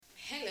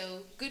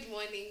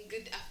morning,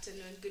 good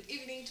afternoon, good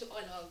evening to all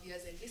our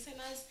viewers and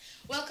listeners.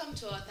 Welcome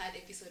to our third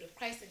episode of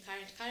Christ and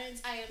Current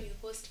Currents. I am your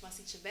host,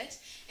 Mercy Chebet,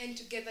 and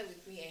together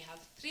with me I have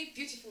three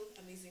beautiful,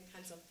 amazing,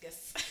 handsome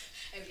guests.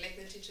 I would like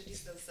them to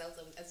introduce themselves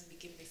as we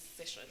begin this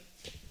session.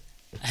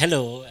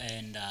 Hello,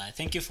 and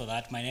thank you for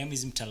that. My name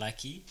is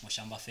Mtalaki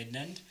Moshamba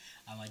Ferdinand.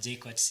 I'm a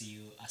JQuat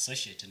CU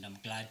associate, and I'm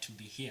glad to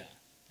be here.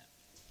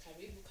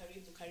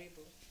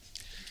 Karibu.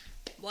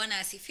 Bwana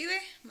asifiwe.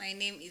 My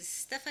name is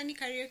Stephanie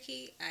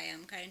Karaoke. I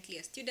am currently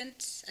a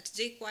student at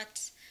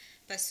JQuat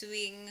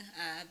pursuing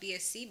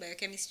BSc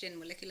Biochemistry and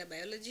Molecular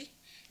Biology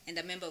and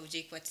a member of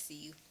JQuat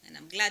CU. And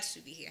I'm glad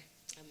to be here.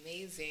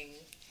 Amazing.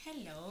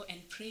 Hello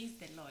and praise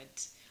the Lord.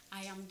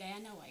 I am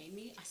Diana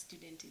Waini, a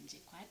student in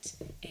JQuat,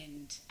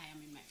 and I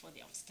am in my fourth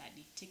year of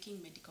study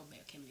taking medical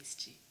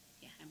biochemistry.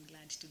 Yeah, I'm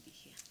glad to be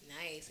here.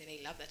 Nice, and I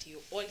love that you're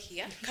all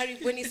here.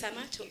 Karibuni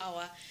sana to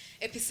our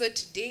episode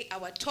today.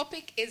 Our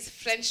topic is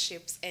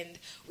friendships, and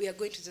we are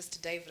going to just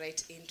dive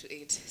right into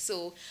it.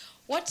 So,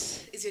 what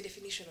is your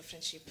definition of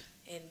friendship,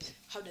 and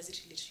how does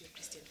it relate to your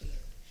Christian faith?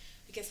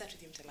 We can start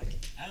with you, Mtalaki.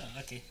 Oh,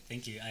 okay.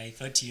 Thank you. I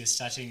thought you were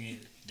starting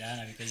with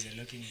Diana because you're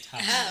looking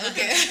at her.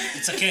 Okay.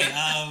 It's okay.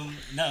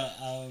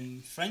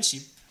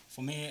 Friendship,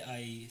 for me,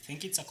 I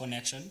think it's a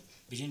connection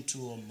between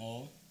two or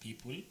more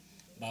people,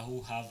 but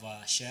who have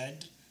a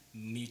shared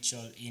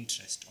mutual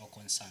interest or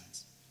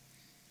concerns.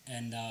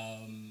 And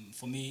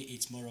for me,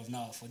 it's more of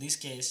now, for this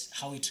case,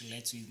 how it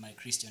relates with my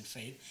Christian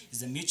faith is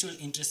the mutual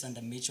interest and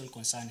the mutual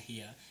concern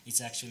here.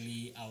 It's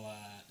actually our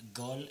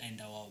goal and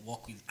our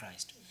walk with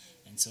Christ.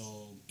 And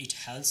so it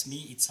helps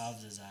me, it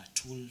serves as a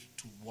tool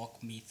to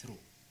walk me through.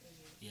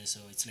 Yeah, so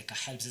it's like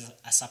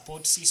a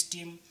support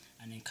system,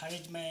 an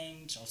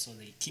encouragement. Also,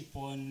 they keep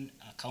on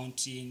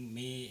accounting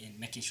me and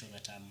making sure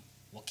that I'm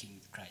walking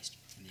with Christ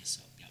in this.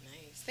 So, yeah.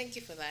 Nice. Thank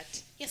you for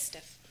that. Yes,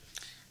 Steph.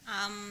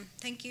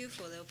 Thank you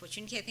for the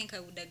opportunity. I think I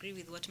would agree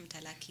with what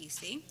Mtalaki is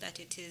saying, that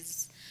it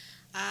is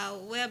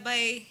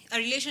whereby a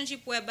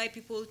relationship whereby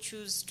people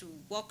choose to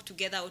work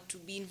together or to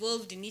be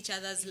involved in each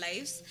other's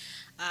lives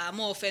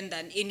more often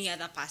than any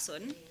other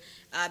person,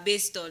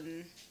 based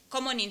on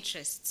common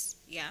interests.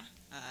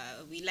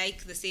 We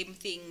like the same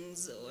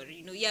things, or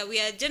we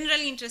are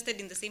generally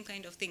interested in the same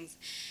kind of things,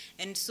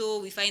 and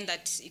so we find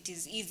that it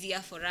is easier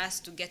for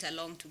us to get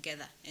along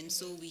together, and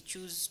so we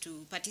choose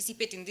to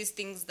participate in these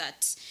things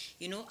that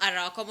are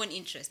our common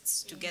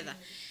interests together.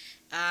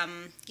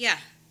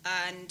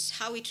 And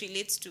how it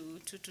relates to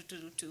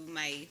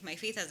my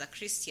faith as a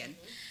Christian.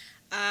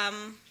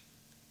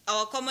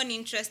 Our common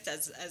interest,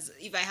 as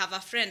if I have a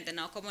friend, then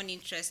our common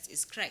interest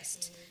is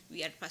Christ.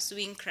 We are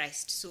pursuing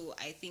Christ. So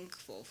I think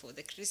for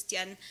the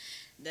Christian,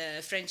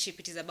 the friendship,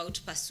 it is about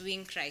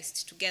pursuing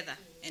Christ together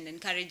and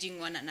encouraging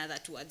one another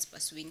towards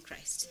pursuing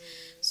Christ.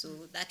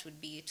 So that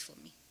would be it for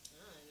me.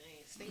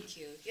 Nice. Thank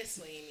you. Yes,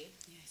 Waini.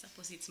 Yeah, I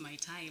suppose it's my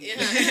time. Yeah.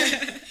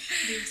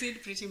 They've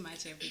said pretty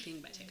much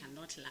everything, but I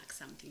cannot lack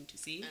something to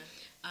say.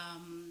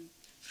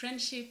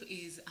 Friendship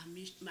is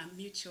a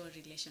mutual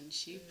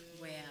relationship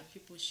where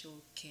people show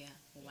care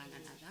for one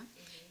another.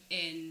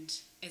 And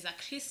as a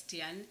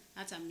Christian,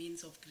 that's a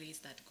means of grace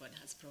that God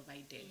has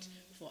provided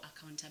for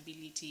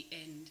accountability.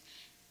 And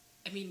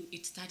I mean,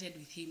 it started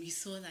with him. He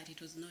saw that it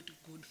was not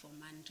good for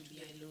man to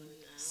be alone.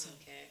 So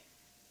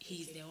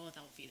he's the author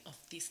of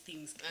these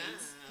things.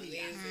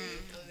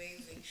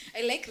 Amazing.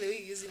 I like the way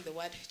you're using the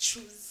word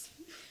choose.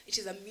 It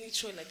is a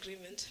mutual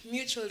agreement,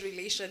 mutual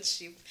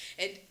relationship.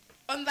 And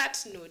on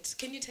that note,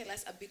 can you tell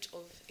us a bit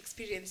of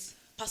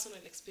personal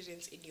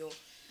experience in your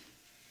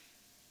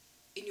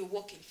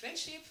work in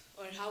friendship,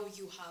 or how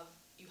you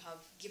have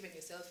given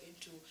yourself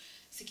into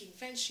seeking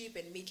friendship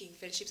and making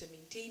friendships and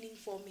maintaining,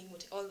 forming,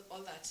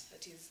 all that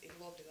is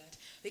involved in that?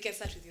 We can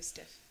start with you,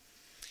 Steph.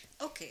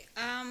 Okay.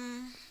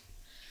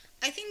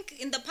 I think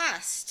in the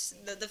past,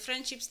 the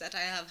friendships that I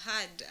have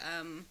had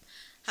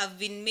have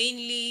been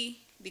mainly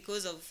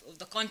because of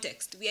the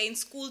context. We are in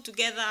school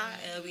together,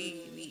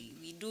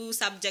 we do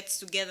subjects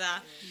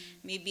together.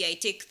 Maybe I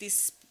take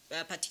this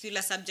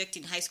particular subject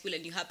in high school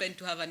and you happen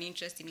to have an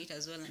interest in it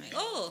as well. I'm like,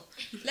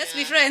 let's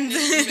be friends.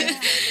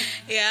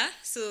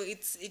 So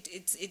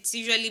it's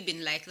usually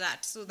been like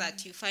that, so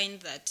that you find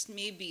that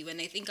maybe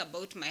when I think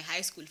about my high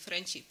school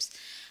friendships,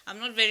 I'm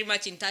not very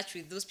much in touch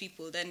with those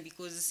people then,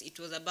 because it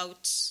was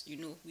about,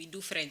 we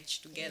do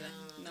French together.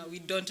 Now we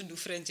don't do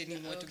French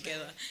anymore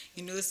together,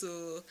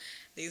 so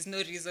there's no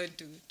reason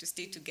to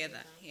stay together,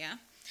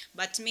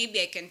 But maybe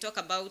I can talk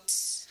about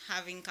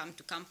having come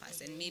to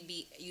campus and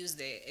maybe use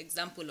the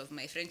example of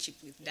my friendship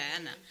with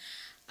Diana.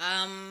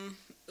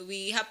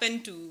 We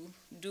happen to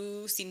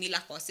do similar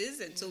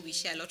courses, and so we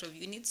share a lot of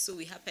units, so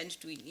we happened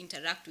to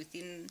interact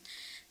within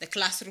the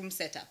classroom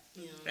setup,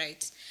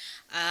 right?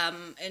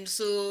 And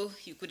so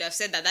you could have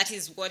said that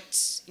is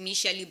what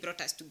initially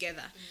brought us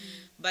together.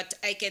 But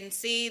I can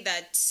say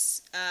that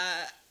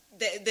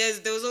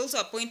there was also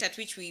a point at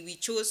which we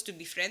chose to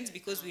be friends,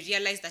 because we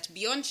realized that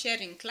beyond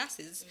sharing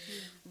classes,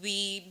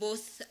 we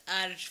both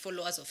are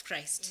followers of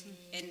Christ.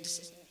 And,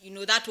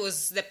 that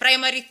was the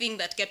primary thing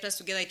that kept us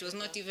together. It was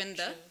not even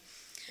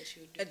That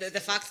you would do the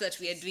fact that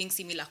we are doing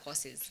similar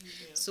courses.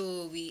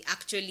 So we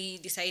actually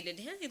decided,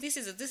 hey, this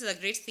is a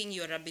great thing.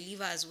 You're a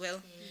believer as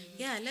well.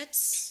 Yeah,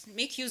 let's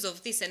make use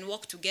of this and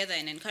work together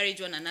and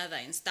encourage one another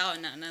and stir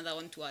one another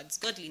on towards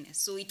godliness.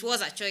 So it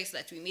was a choice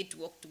that we made to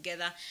work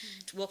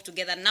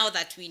together now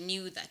that we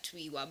knew that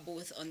we were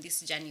both on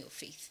this journey of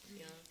faith.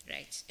 Yeah.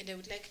 Right. And I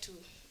would like to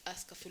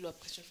ask a follow-up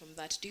question from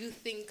that. Do you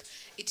think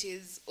it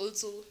is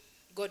also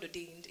God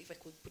ordained, if I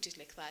could put it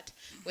like that,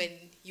 when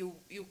you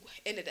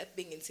ended up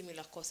being in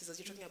similar courses, as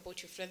you're talking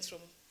about your friends from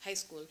high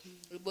school,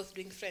 we're both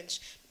doing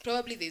French,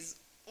 probably there's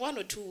one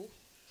or two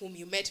whom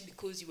you met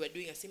because you were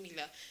doing a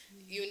similar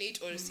unit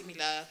or a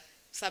similar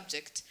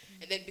subject,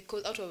 and then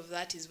because out of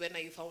that is when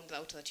you found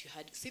out that you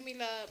had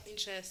similar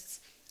interests,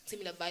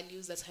 similar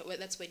values.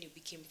 That's when you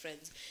became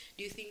friends.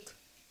 Do you think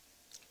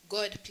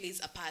God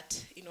plays a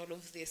part in all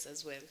of this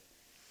as well?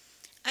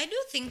 I do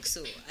think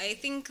so. I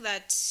think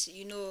that,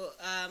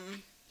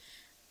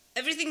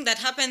 everything that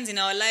happens in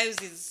our lives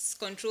is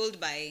controlled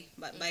by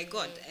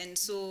God. And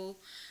so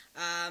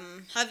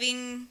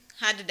having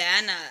had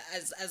Diana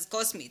as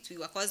cosmates, we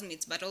were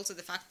cosmates, but also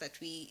the fact that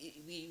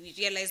we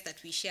realized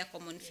that we share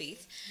common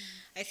faith.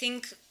 I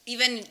think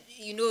even,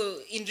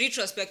 in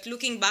retrospect,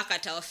 looking back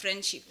at our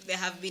friendship, there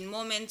have been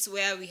moments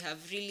where we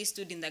have really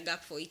stood in the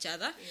gap for each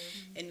other,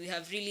 and we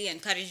have really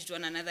encouraged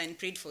one another and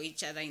prayed for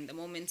each other in the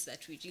moments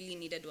that we really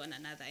needed one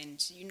another.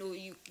 And,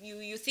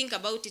 you think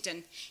about it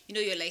and,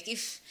 you're like,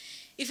 if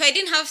I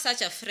didn't have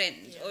such a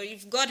friend, or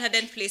if God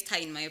hadn't placed her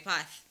in my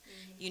path,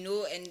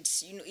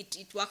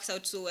 it works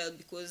out so well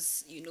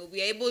because,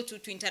 we are able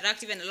to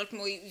interact even a lot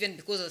more, even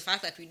because of the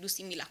fact that we do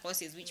similar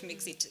courses, which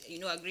makes it,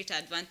 a greater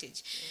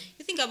advantage.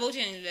 You think about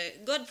it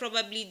and God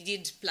probably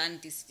did plan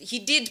this. He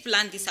did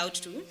plan this out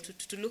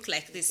to look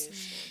like this.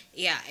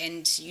 Yeah,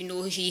 and,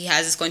 he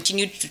has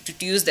continued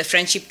to use the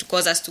friendship to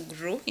cause us to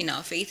grow in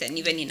our faith and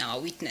even in our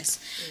witness.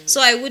 So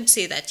I would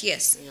say that,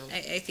 yes,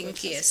 I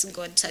think, yes,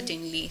 God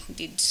certainly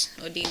did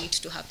ordain it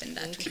to happen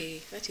that way.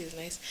 Okay, that is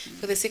nice.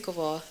 For the sake of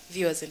our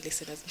viewers and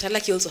listeners,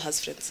 Talaki also has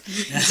friends.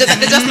 They're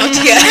just not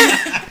here.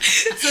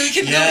 So we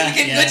can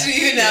go to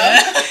you now.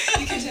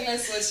 You can tell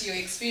us what your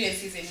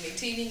experience is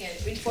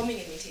in forming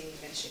and maintaining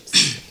friendships.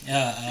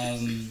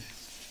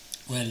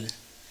 Well,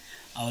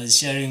 I was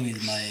sharing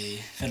with my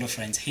fellow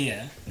friends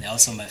here. They're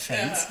also my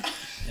friends,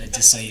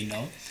 just so you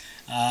know.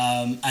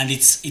 And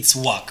it's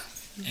work.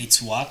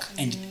 It's work,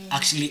 and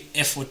actually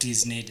effort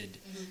is needed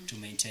to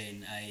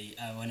maintain.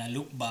 When I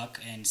look back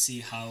and see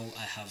how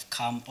I have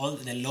come all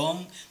the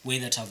long way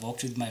that I've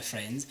walked with my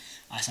friends,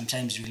 I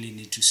sometimes really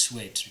need to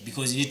sweat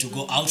because you need to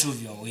go out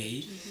of your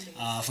way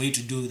for you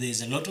to do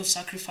this. A lot of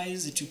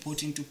sacrifice that you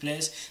put into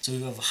place. So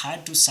we have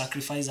had to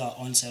sacrifice our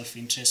own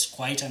self-interest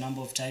quite a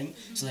number of times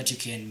so that you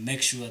can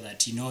make sure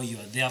that you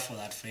are there for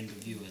that friend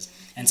of yours.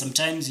 And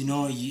sometimes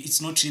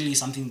it's not really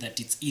something that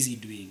it's easy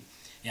doing.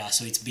 Yeah,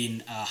 so it's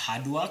been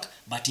hard work,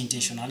 but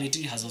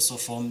intentionality has also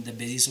formed the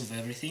basis of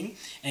everything.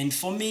 And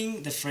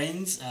forming the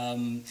friends,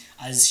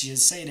 as she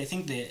has said, I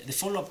think the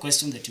follow-up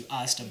question that you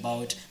asked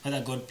about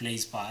whether God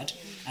plays part,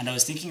 and I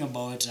was thinking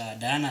about,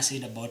 Diana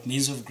said about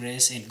means of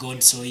grace, and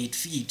God saw it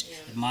fit,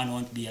 that man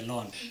won't be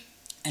alone.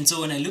 And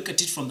so when I look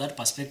at it from that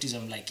perspective,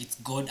 I'm like, it's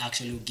God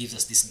actually who gives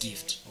us this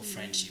gift of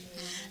friendship.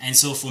 And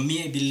so for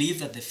me, I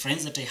believe that the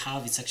friends that I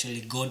have, it's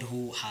actually God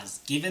who has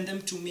given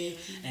them to me,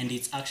 and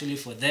it's actually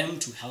for them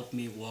to help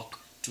me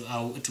walk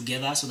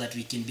together so that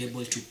we can be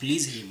able to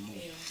please Him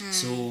more.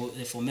 So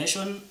the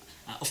formation,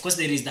 of course,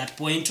 there is that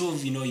point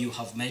of, you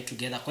have met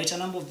together, quite a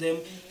number of them.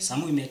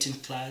 Some we met in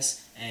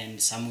class,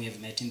 and some we have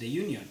met in the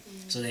union.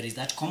 So there is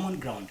that common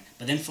ground.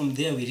 But then from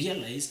there, we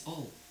realize,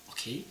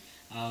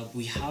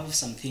 we have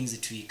some things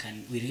that we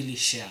really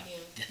share.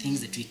 The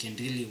things that we can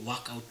really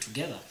work out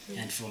together.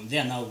 And from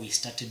there now we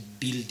started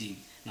building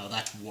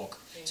that work.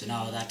 So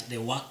now that the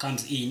work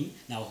comes in,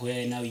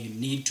 where you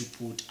need to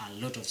put a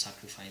lot of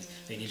sacrifice.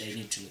 I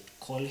need to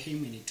call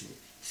Him, I need to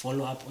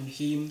follow up on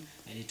Him,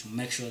 I need to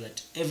make sure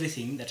that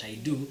everything that I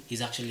do,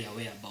 He's actually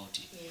aware about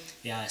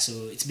it.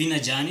 So it's been a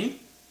journey,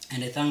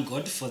 and I thank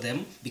God for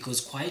them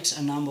because quite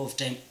a number of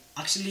time,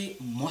 actually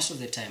most of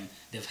the time,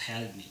 they've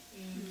held me.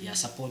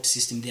 Support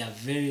system. They are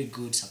very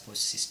good support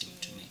system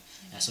to me.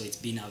 So it's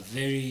been a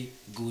very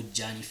good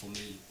journey for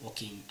me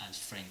working as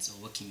friends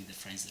or working with the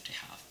friends that I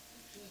have.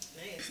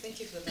 Nice, thank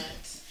you for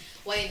that.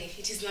 Wine,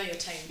 it is now your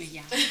time.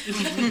 Yeah.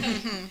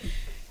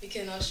 You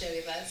can all share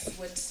with us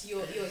what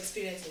your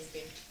experience has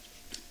been.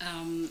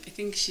 I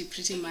think she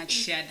pretty much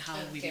shared how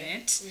we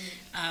met.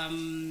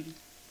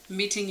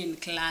 Meeting in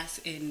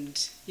class,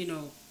 and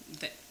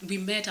we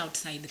met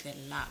outside the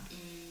lab.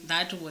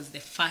 That was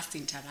the first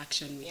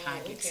interaction we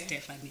had with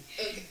Stephanie.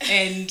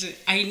 And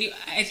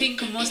I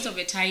think most of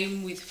the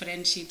time with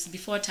friendships,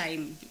 before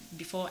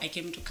I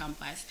came to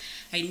campus,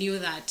 I knew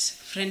that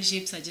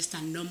friendships are just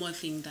a normal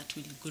thing that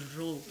will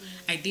grow.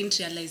 I didn't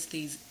realize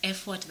there is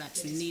effort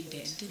that's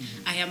needed.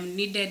 I am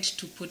needed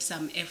to put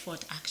some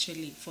effort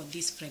actually for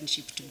this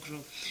friendship to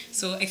grow.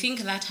 So I think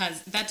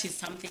that is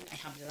something I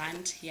have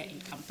learned here in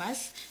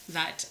campus,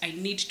 that I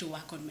need to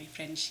work on my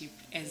friendship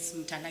as as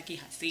Mtalaki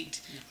has said,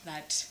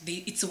 that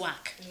it's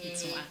work.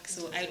 It's work.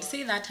 So I would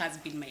say that has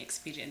been my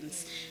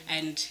experience,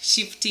 and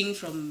shifting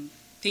from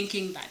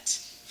thinking that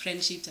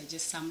friendships are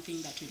just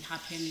something that will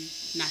happen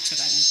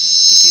naturally.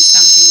 It is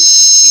something that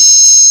is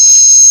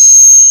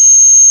built.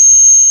 Okay.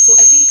 So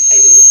I think I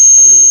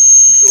will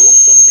draw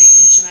from the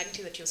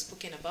intentionality that you've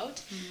spoken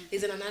about.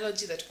 There's an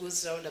analogy that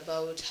goes around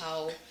about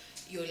how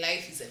your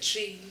life is a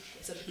train.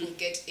 Some people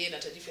get in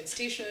at a different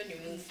station, you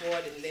move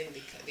forward, and then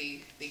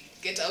they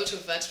get out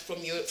of that from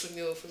your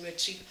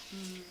trip,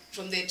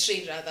 from their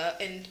train rather.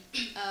 And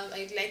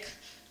I'd like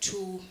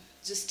to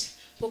just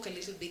poke a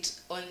little bit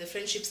on the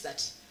friendships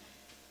that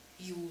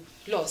you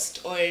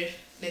lost, or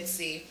let's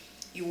say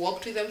you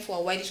worked with them for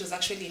a while, it was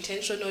actually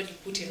intentional, you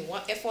put in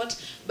effort,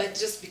 but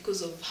just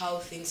because of how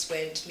things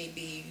went,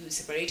 maybe you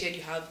separated,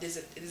 you have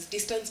this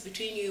distance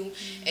between you,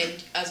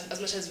 and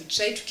as much as you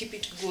try to keep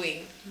it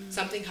going,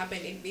 something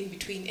happened in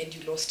between and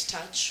you lost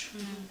touch,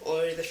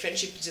 or the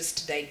friendship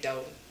just died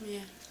down. Yeah.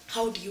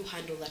 How do you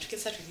handle that? We can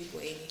start with you,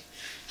 Boeni.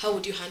 How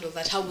would you handle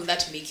that? How will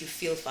that make you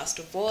feel, first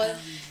of all?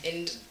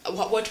 And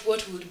what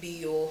would be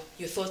your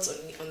thoughts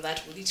on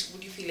that? Would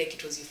you feel like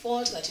it was your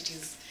fault, that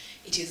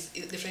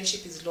the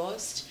friendship is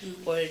lost,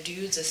 or do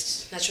you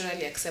just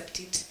naturally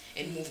accept it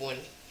and move on?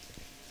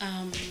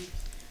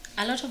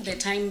 A lot of the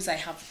times I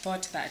have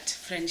thought that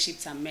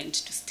friendships are meant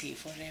to stay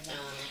forever,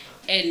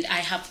 and I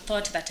have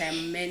thought that I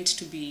am meant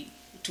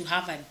to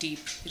have a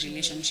deep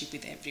relationship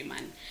with every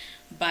man,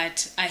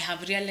 but I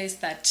have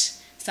realized that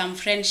some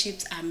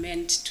friendships are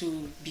meant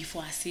to be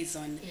for a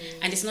season,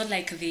 and it's not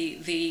like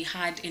they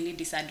had any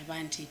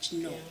disadvantage.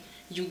 No.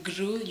 You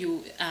grew,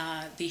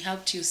 they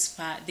helped you,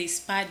 they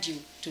spurred you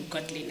to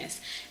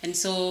godliness. And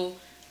so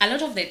a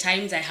lot of the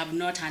times I have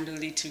not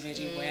handled it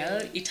very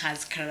well. It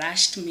has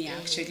crushed me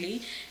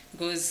actually,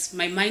 because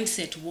my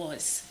mindset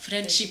was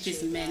friendship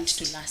is meant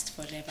to last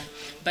forever.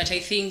 But I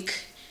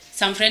think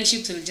some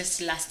friendships will just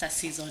last a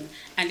season,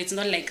 and it's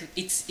not like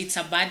it's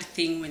a bad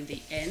thing when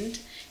they end.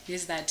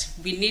 It's that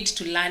we need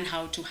to learn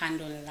how to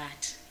handle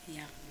that.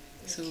 Yeah.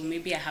 So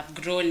maybe I have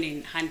grown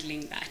in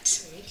handling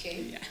that.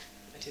 Okay. Yeah.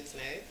 That is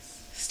nice.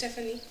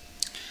 Stephanie?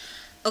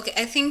 Okay,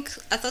 I think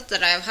a thought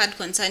that I've had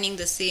concerning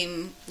the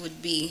same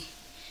would be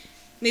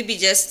maybe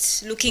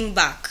just looking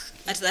back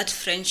at that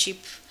friendship.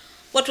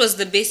 What was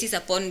the basis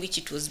upon which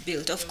it was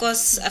built? Of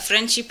course, a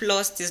friendship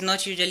lost is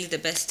not usually the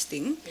best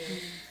thing,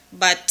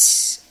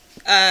 but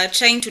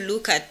trying to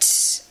look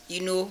at,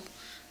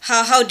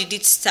 how did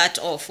it start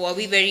off? Were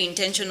we very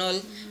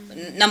intentional?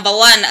 Number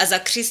one, as a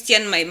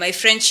Christian, my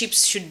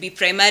friendships should be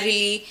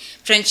primarily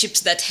friendships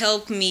that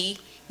help me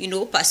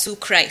pursue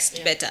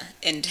Christ better,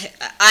 and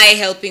I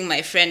helping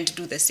my friend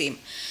do the same.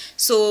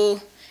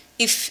 So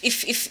if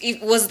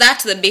was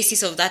that the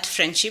basis of that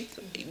friendship?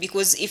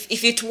 Because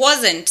if it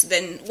wasn't,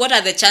 then what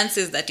are the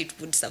chances that it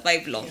would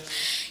survive long?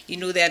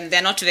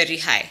 They're not very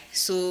high.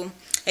 So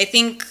I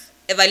think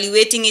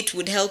evaluating it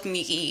would help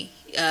me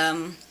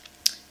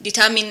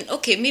determine,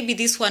 okay, maybe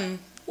this one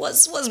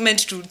was meant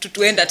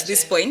to end at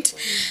this point.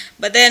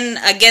 But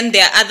then again,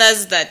 there are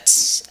others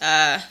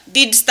that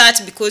did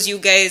start because you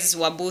guys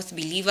were both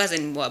believers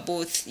and were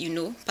both,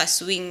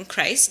 pursuing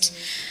Christ.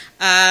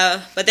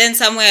 But then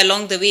somewhere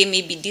along the way,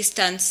 maybe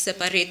distance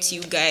separates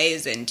you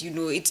guys, and,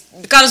 it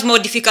becomes more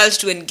difficult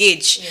to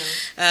engage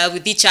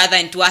with each other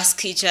and to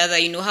ask each other,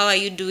 how are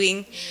you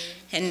doing?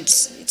 And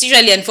it's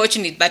usually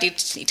unfortunate, but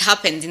it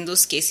happens in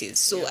those cases.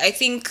 So I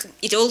think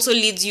it also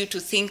leads you to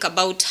think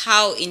about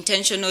how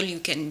intentional you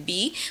can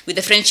be with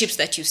the friendships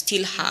that you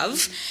still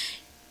have.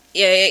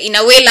 In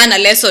a way, learn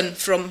a lesson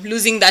from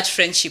losing that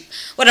friendship.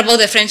 What about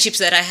the friendships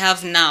that I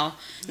have now?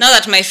 Now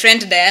that my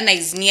friend Diana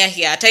is near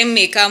here, a time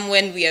may come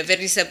when we are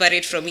very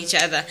separate from each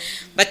other.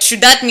 But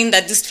should that mean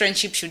that this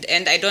friendship should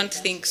end? I don't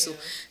think so.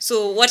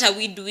 So what are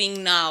we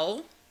doing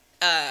now?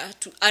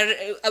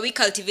 Are we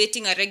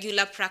cultivating a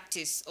regular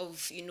practice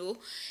of,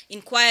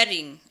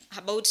 inquiring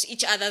about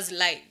each other's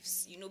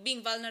lives,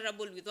 being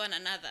vulnerable with one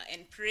another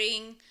and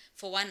praying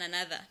for one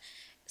another,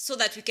 so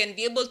that we can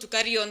be able to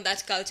carry on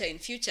that culture in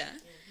future,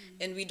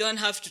 and we don't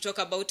have to talk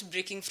about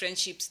breaking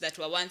friendships that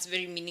were once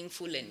very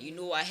meaningful and,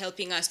 are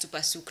helping us to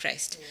pursue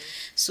Christ.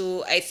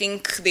 So I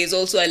think there's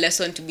also a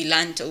lesson to be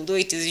learned, although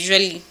it is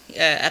usually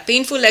a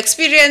painful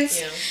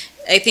experience.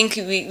 I think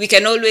we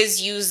can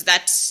always use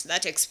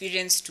that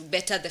experience to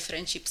better the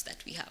friendships that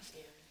we have.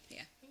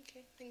 Yeah.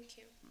 Okay, thank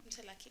you.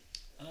 Mtalaki?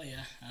 Oh,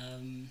 yeah.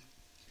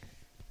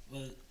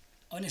 Well,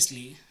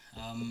 honestly,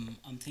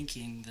 I'm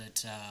thinking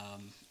that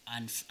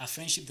a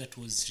friendship that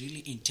was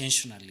really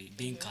intentionally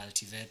being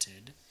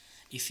cultivated,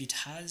 if it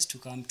has to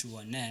come to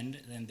an end,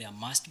 then there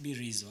must be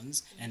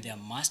reasons, and there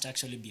must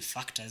actually be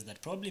factors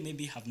that probably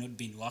maybe have not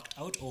been worked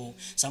out, or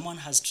someone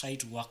has tried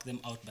to work them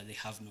out, but they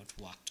have not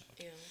worked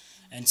out.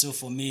 And so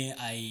for me,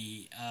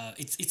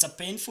 it's a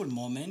painful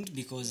moment,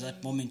 because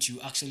that moment you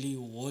actually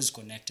was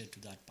connected to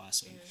that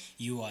person.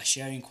 You are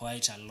sharing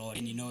quite a lot,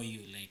 and you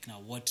like,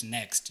 now what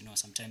next?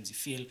 Sometimes you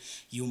feel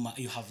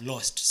you have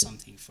lost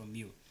something from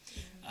you.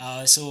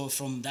 So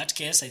from that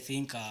case, I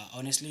think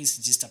honestly it's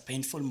just a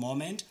painful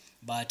moment,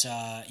 But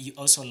you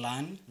also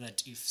learn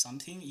that if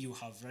something you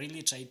have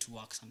really tried to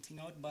work something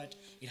out, but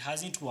it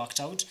hasn't worked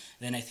out,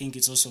 then I think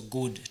it's also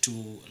good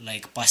to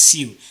like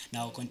pursue.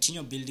 Now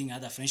continue building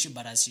other friendship,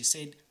 but as you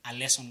said, a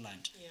lesson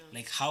learned. Yeah.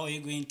 Like how are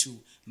you going to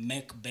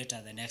make better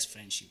the next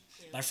friendship?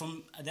 Yeah. But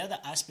from the other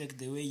aspect,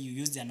 the way you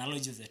use the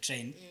analogy of the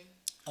train,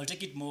 I'll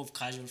take it more of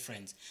casual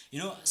friends. You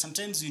know,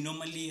 sometimes we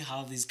normally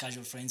have these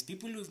casual friends,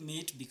 people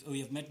we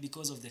have met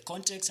because of the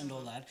context and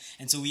all that,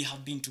 and so we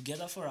have been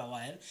together for a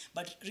while,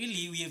 but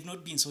really we have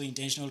not been so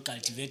intentional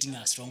cultivating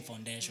a strong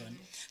foundation.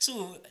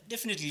 So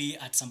definitely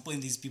at some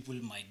point these people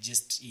might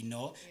just,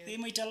 they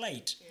might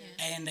alight.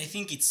 And I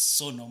think it's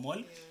so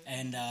normal,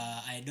 and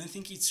I don't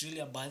think it's really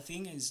a bad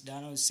thing, as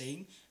Dana was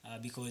saying,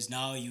 because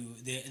now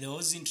there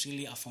wasn't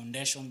really a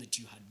foundation that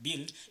you had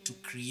built to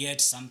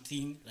create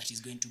something that is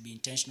going to be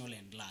intentional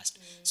and last.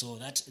 So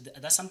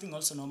that's something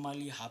also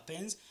normally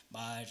happens,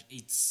 but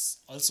it's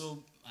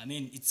also,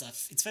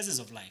 it's phases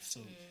of life. So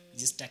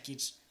just take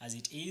it as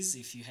it is.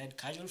 If you had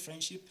casual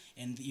friendship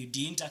and you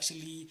didn't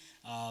actually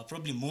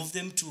probably move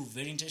them to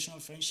very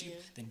intentional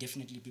friendship, then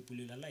definitely people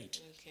will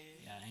alight. Okay.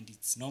 Yeah, and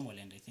it's normal,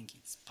 and I think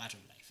it's part of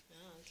life.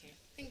 Okay.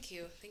 Thank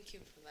you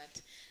for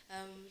that.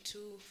 To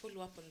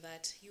follow up on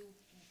that,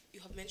 you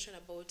have mentioned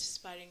about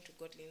spurring to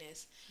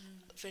godliness,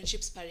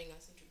 friendship spurring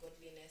us into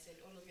godliness, and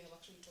all of you have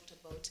actually talked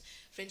about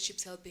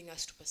friendships helping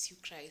us to pursue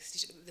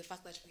Christ. The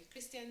fact that we're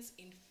Christians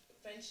in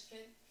friends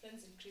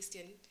in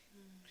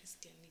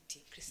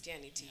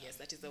Christianity. Yes,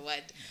 that is the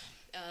word.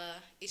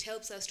 It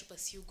helps us to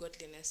pursue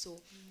godliness. So,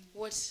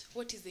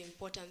 what is the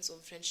importance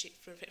of friendship?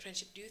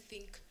 Do you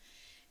think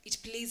it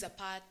plays a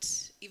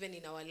part even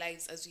in our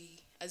lives as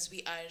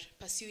we are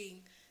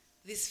pursuing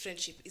this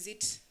friendship? Is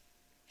it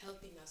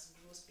helping us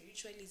grow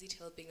spiritually? Is it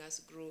helping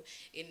us grow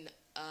in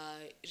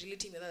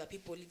relating with other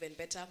people even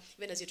better?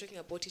 Even as you're talking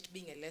about it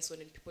being a lesson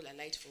and people are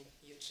light from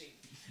your train.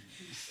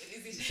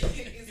 Is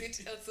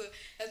it also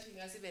helping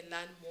us even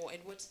learn more?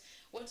 And what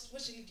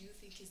really do you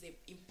think is the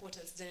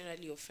importance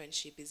generally of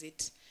friendship? Is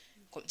it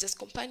just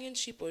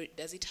companionship, or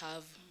does it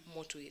have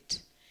more to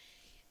it?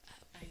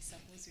 I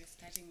suppose we're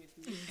starting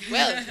with me.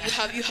 Well,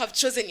 you have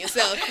chosen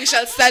yourself. We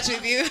shall start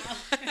with you.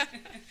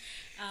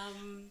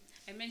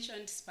 I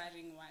mentioned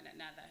spurring one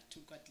another to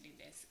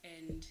godliness,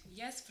 and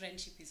yes,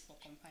 friendship is for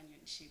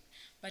companionship,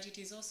 but it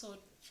is also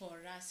for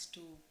us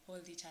to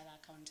hold each other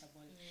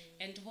accountable.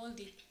 And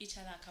hold each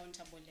other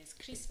accountable as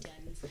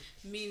Christians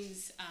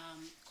means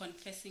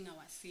confessing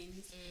our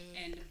sins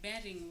and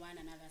bearing one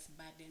another's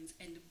burdens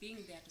and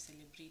being there to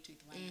celebrate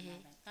with one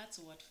another. That's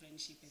what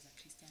friendship as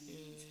a Christian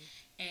means.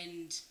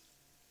 And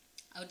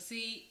I would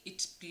say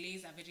it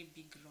plays a very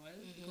big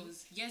role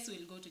because, yes,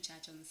 we'll go to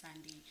church on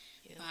Sunday,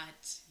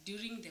 but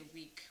during the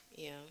week,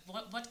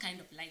 what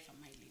kind of life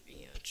am I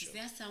living? Is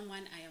there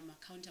someone I am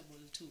accountable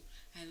to?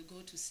 I'll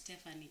go to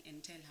Stephanie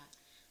and tell her,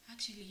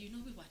 actually,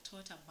 we were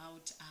taught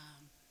about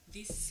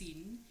this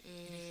sin,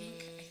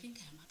 and I think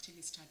I'm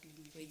actually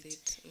struggling with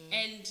it.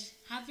 And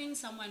having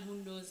someone who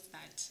knows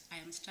that I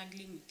am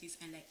struggling with this,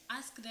 and I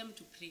ask them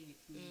to pray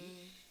with me,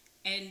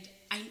 and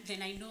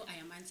then I know I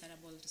am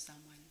answerable to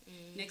someone.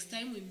 Next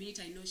time we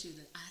meet, I know she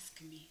will ask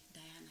me,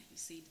 Diana, you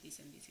said this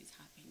and this is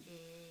happening.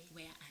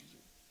 Where are you?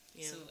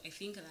 Yeah. So I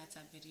think that's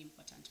a very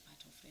important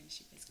part of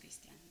friendship as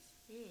Christians.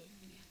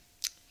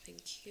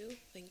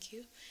 Thank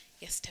you.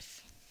 Yes,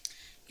 Steph.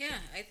 Yeah,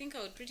 I think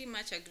I would pretty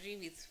much agree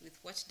with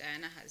what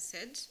Diana has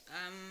said.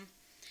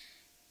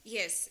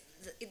 Yes,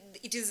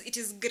 it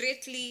is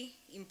greatly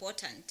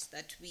important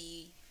that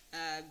we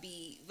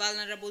be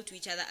vulnerable to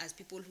each other as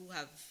people who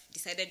have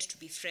decided to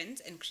be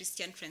friends, and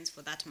Christian friends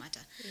for that matter.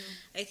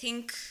 I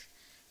think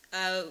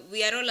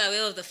we are all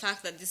aware of the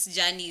fact that this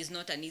journey is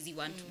not an easy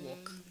one to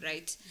walk,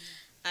 right?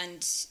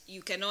 And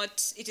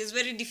it is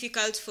very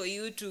difficult for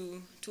you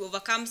to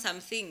overcome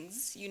some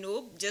things,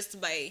 just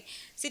by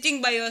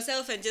sitting by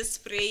yourself and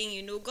just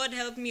praying, God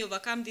help me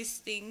overcome this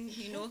thing,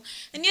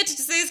 And yet it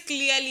says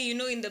clearly,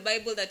 in the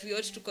Bible that we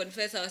ought to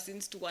confess our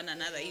sins to one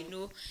another,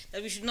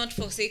 that we should not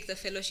forsake the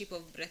fellowship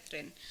of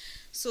brethren.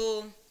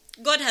 So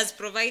God has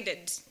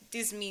provided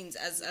these means,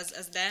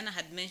 as Diana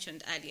had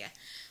mentioned earlier,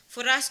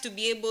 for us to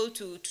be able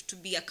to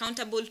be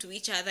accountable to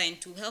each other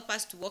and to help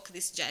us to walk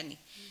this journey.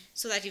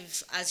 So that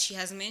if, as she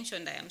has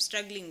mentioned, I am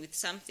struggling with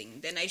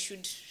something, then I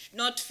should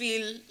not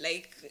feel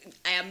like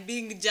I am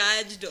being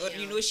judged,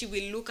 or, she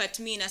will look at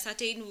me in a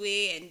certain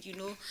way. And,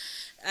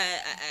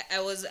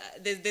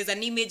 there's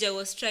an image I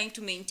was trying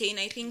to maintain.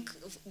 I think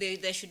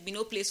there should be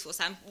no place for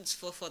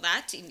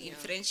that in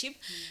friendship.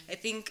 I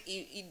think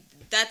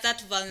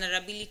that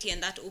vulnerability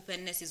and that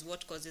openness is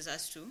what causes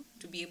us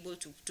to be able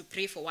to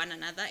pray for one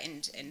another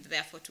and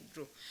therefore to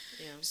grow.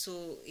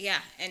 So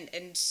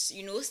and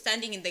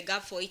standing in the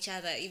gap for each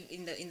other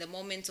in the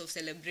moments of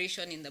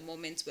celebration, in the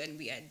moments when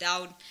we are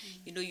down,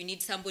 you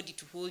need somebody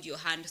to hold your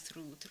hand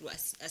through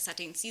a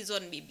certain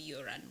season. Maybe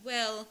you're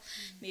unwell,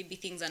 maybe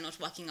things are not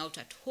working out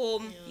at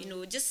home,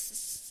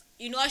 just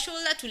a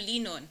shoulder to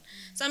lean on.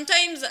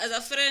 Sometimes as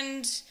a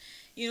friend,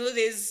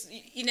 there's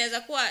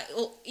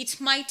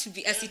it might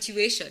be a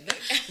situation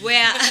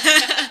where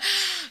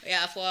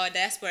yeah, for our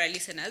diaspora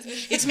listeners,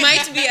 it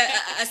might be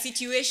a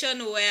situation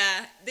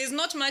where there's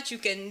not much you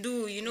can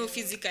do,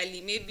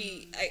 physically.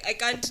 Maybe I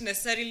can't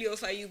necessarily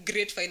offer you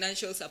great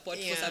financial support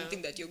for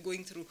something that you're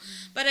going through,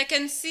 but I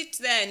can sit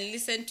there and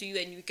listen to you,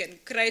 and we can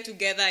cry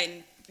together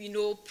and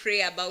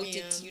pray about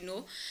it.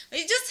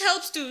 It just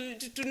helps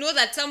to know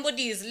that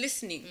somebody is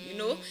listening.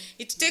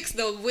 It takes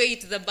the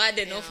weight, the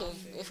burden off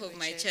of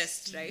my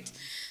chest, right?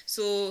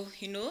 So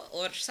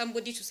or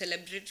somebody to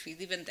celebrate with,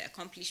 even the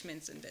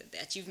accomplishments and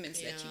the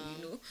achievements that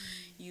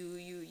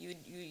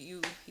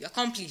you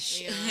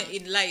accomplish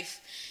in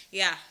life.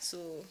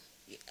 So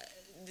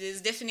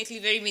there's definitely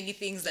very many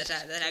things that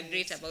are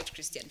great about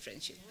Christian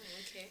friendship.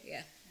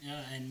 Yeah. Yeah,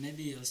 and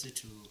maybe also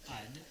to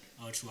add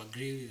or to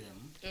agree with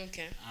them.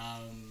 Okay.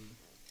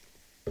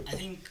 I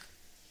think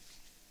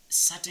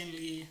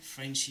certainly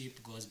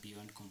friendship goes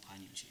beyond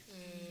companionship.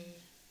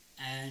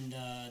 And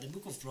the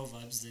book of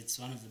Proverbs, it's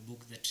one of the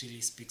books that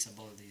really speaks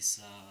about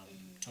this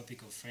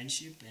topic of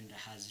friendship and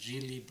has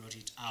really brought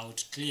it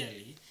out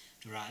clearly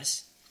to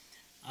us.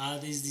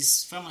 There's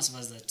this famous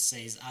verse that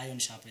says, iron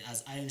sharpens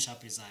iron,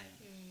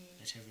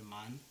 let every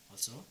man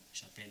also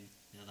sharpen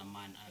the other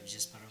man. I've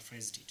just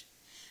paraphrased it.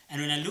 And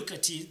when I look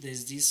at it,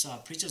 there's this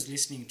preacher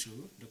listening to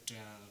Dr.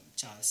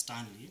 Charles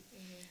Stanley,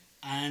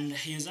 and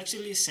he was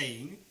actually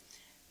saying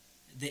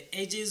the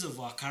edges of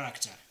our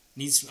character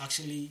needs to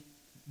actually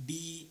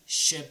be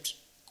shaped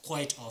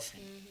quite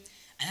often.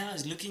 And I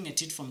was looking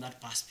at it from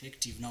that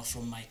perspective. Now,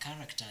 from my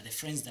character, the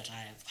friends that I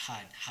have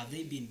had, have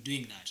they been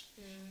doing that?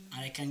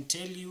 And I can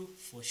tell you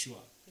for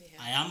sure,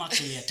 I am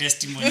actually a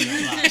testimony of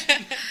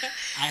that.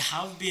 I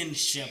have been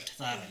shaped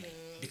thoroughly,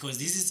 because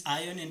this is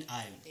iron and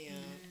iron.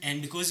 And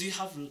because we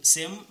have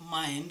same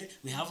mind,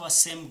 we have a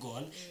same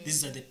goal,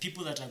 these are the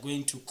people that are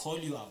going to call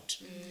you out.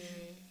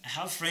 I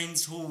have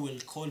friends who will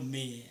call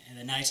me in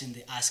the night and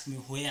they ask me,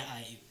 where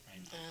are you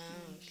right now?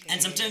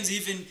 And sometimes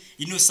even,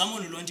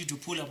 someone will want you to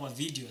pull up a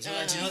video so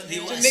that, they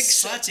are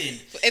certain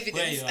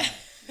where you are.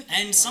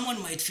 And someone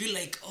might feel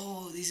like,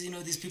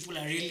 these people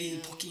are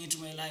really poking into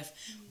my life.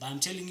 But I'm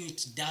telling you,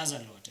 it does a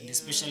lot, and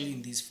especially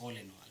in this fallen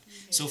world.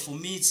 So for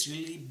me, it's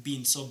really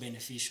been so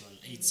beneficial.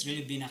 It's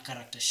really been a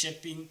character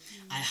shaping.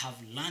 I have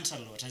learned a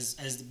lot.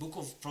 As the book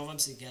of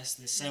Proverbs, I guess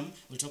the same,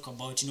 will talk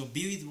about,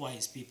 be with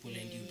wise people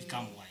and you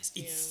become wise.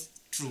 It's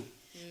true.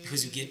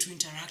 Because you get to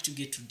interact, you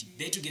get to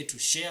debate, you get to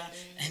share,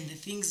 and the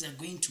things are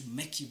going to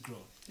make you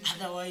grow.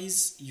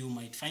 Otherwise, you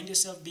might find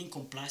yourself being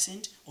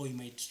complacent, or you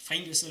might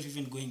find yourself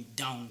even going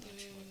down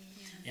that road.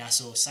 Yeah,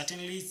 so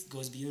certainly it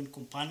goes beyond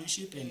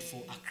companionship, and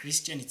for a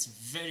Christian, it's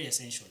very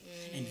essential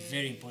and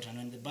very important.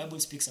 When the Bible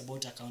speaks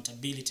about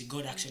accountability,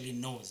 God actually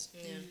knows.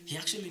 He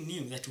actually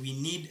knew that we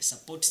need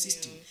support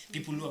system,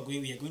 people who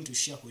we are going to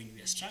share when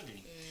we are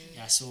struggling.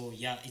 So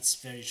it's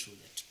very true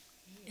that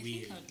I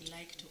think I would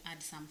like to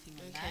add something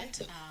on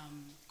that.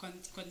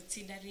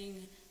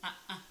 Considering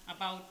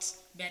about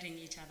bearing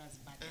each other's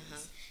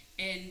burdens.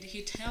 And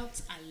it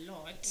helps a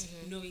lot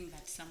knowing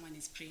that someone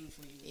is praying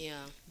for you.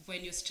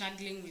 When you're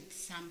struggling with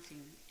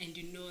something and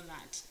you know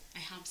that I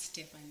have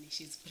Stephanie,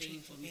 she's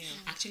praying for me.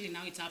 Actually,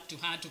 now it's up to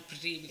her to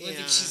pray, because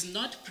if she's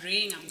not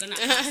praying, I'm going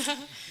to ask,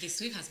 this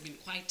week has been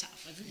quite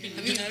tough. Have you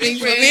been praying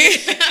for me?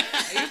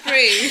 Are you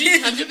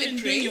praying? Have you been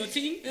praying your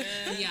thing?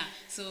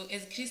 So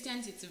as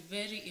Christians, it's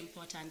very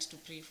important to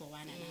pray for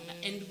one another.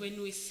 And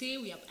when we say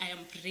I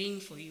am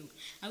praying for you,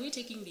 are we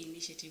taking the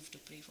initiative to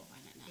pray for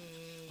one another?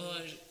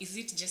 Or is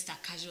it just a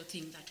casual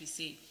thing that we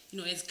say?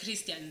 As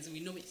Christians, we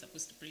know we're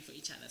supposed to pray for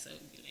each other. So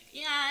we'll be like,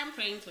 I'm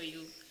praying for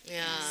you.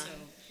 So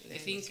I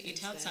think it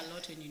helps a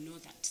lot when you know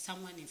that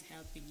someone is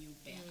helping you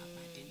bear a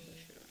burden.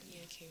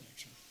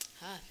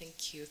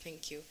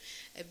 Thank you.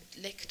 I'd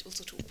like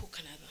also to poke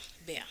another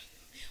bear.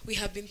 We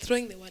have been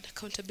throwing the word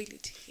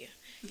accountability here.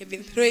 You've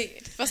been throwing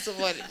it. First of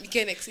all, you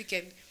can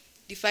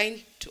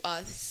define to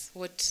us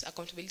what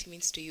accountability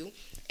means to you.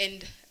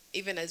 And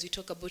even as we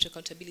talk about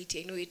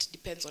accountability, I know it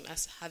depends on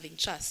us having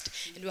trust.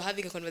 And we were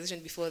having a conversation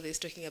before this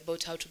talking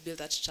about how to build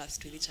that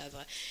trust with each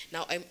other.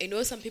 Now, I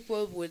know some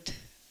people would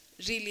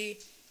really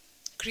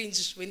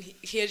cringe when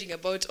hearing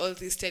about all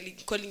this,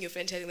 calling your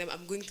friend, telling them,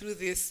 I'm going through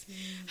this.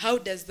 How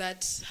does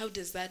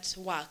that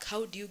work?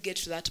 How do you get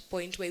to that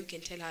point where you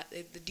can tell her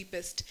the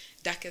deepest,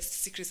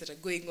 darkest secrets that are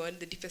going on,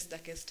 the deepest,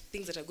 darkest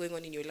things that are going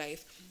on in your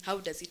life? How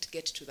does it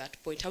get to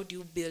that point? How do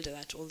you build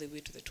that all the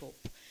way to the top?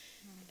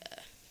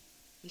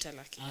 It's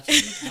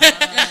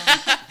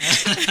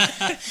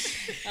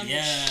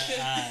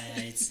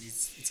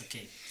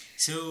okay.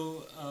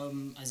 So,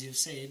 as you've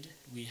said,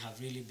 we have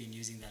really been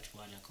using that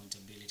word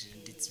accountability,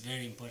 and it's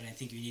very important. I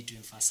think we need to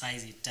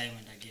emphasize it time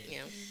and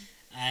again.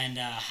 And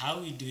how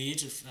we do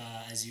it,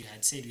 as you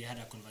had said, we had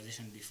a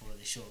conversation before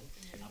the show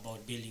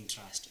about building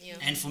trust.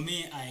 And for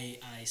me,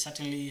 I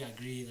certainly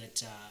agree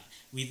that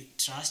with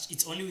trust,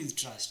 it's only with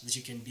trust that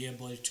you can be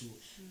able to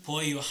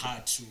pour your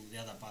heart to the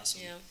other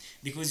person.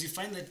 Because you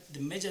find that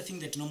the major thing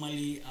that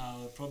normally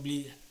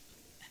probably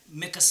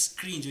make us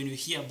cringe when you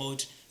hear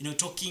about,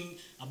 talking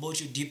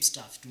about your deep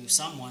stuff to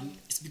someone,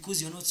 it's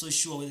because you're not so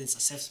sure whether it's a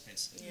safe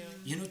space.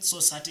 You're not so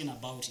certain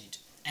about it.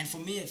 And for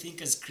me, I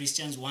think as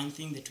Christians, one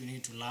thing that we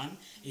need to learn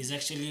is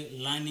actually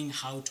learning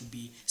how to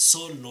be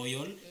so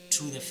loyal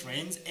to the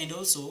friends, and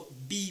also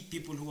be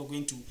people who are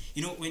going to,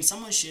 when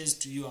someone shares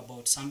to you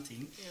about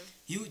something,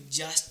 you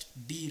just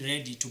be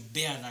ready to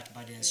bear that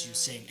burden, as you're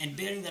saying. And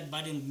bearing that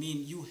burden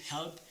mean you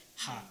help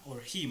her or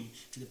him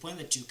to the point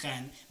that you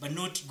can, but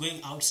not going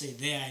outside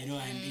there, and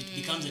it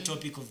becomes a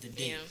topic of the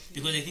day.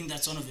 Because I think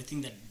that's one of the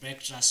things that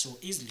break trust so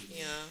easily.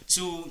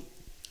 So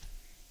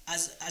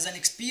as an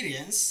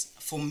experience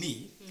for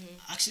me,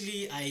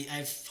 actually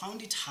I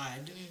found it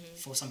hard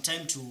for some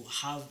time to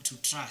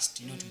trust,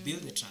 to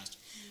build the trust.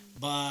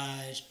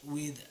 But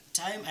with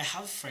time, I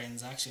have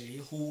friends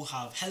actually who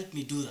have helped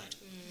me do that.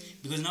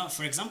 Because now,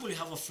 for example, you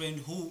have a friend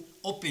who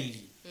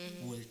openly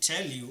will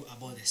tell you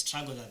about the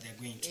struggle that they're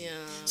going through.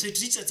 So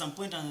it reached at some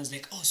point and I was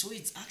like, oh, so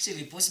it's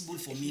actually possible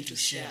for me to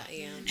share.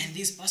 And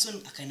this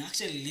person can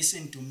actually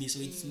listen to me. So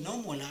it's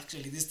normal,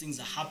 actually, these things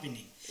are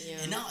happening.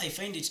 And now I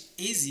find it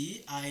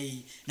easy.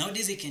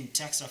 Nowadays I can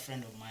text a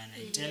friend of mine.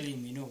 I tell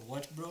him, you know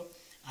what, bro?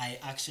 I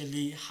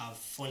actually have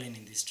fallen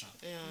in this trap.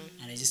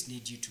 And I just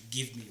need you to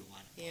give me your word.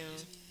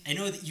 I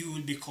know that you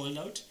will be called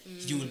out,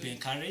 you will be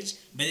encouraged.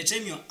 By the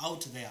time you're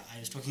out there, I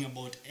was talking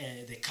about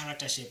the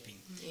character shaping.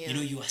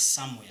 You are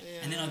somewhere.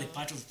 And then now the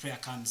part of prayer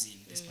comes in.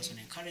 This person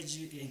encourages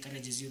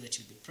you that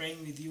you'll be praying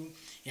with you.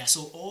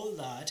 So all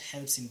that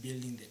helps in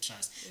building the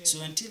trust.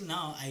 So until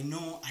now, I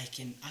know I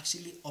can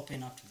actually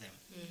open up to them.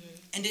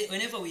 And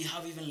whenever we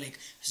have even like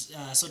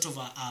sort of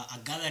a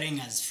gathering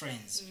as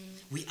friends,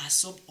 we are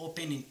so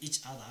open to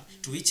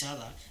each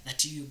other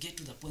that you get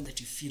to the point that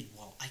you feel,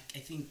 wow, I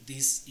think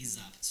this is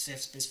a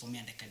safe space for me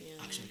and I can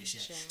actually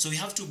share. So we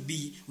have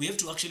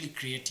to actually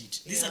create it.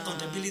 This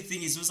accountability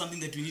thing is not something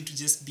that we need to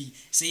just be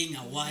saying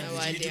a word,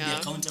 we need to be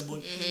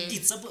accountable.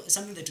 It's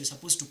something that we're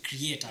supposed to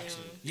create,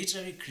 actually.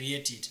 Literally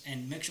create it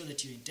and make sure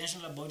that you're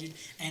intentional about it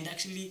and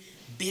actually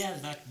bear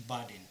that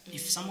burden.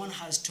 If someone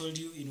has told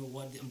you, you know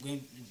what, I'm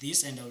going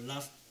this and I would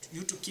love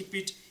you to keep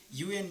it,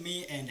 you and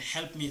me, and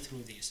help me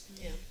through this.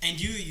 And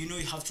you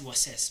have to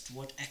assess to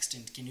what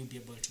extent can you be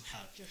able to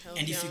help.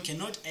 And if you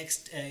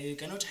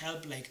cannot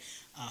help like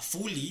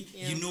fully,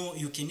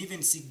 you can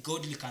even seek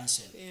godly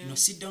counsel.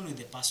 Sit down with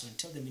the person and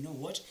tell them, you know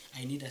what,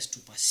 I need us to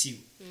pursue.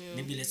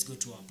 Maybe let's go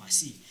to our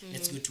pastor,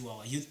 let's go to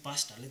our youth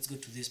pastor, let's go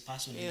to this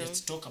person and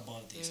let's talk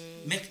about this.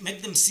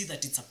 Make them see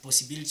that it's a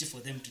possibility for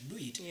them to do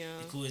it,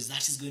 because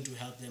that is going to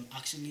help them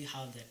actually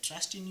have that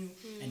trust in you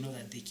and know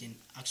that they can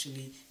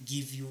actually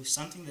give you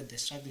something that they're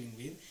struggling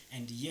with,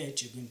 and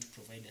yet you're going to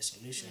provide a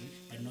solution,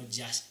 but not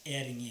just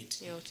airing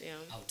it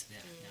out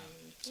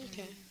there.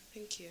 Okay,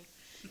 thank you.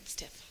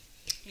 Steph.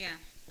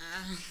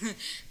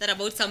 That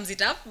about sums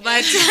it up,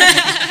 but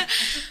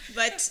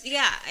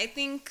I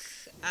think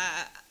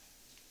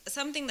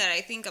something that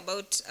I think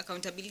about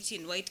accountability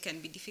and why it can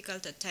be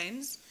difficult at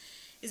times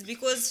is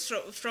because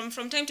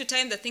from time to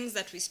time the things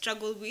that we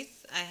struggle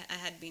with,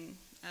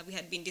 we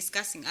had been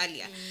discussing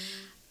earlier.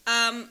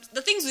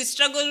 The things we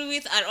struggle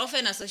with are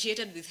often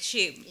associated with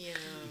shame.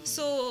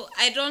 So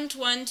I don't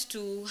want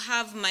to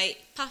have my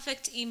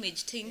perfect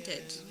image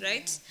tainted,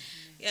 right?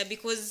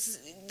 Because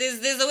there's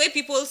the way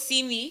people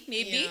see me,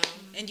 maybe,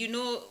 and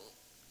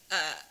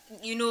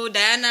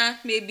Diana,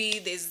 maybe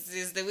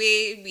there's the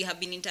way we have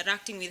been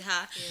interacting with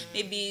her.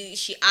 Maybe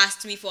she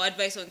asked me for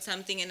advice on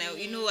something, and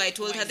I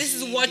told her, this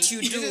is what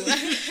you do.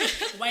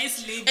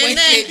 Wise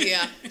lady.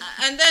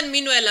 And then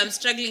meanwhile I'm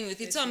struggling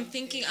with it. So I'm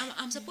thinking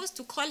I'm supposed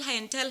to call her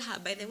and tell her,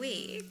 by the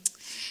way,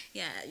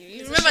 you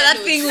remember that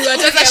thing we were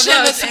talking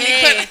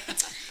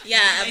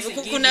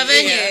about? Kuna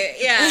venye,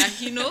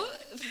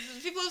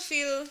 people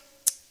feel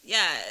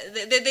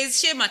there's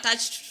shame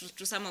attached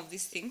to some of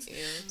these things.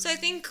 So I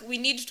think we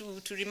need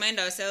to remind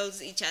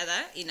ourselves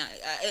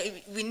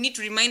we need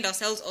to remind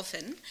ourselves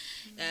often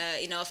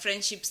in our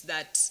friendships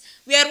that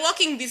we are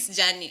walking this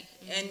journey,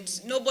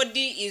 and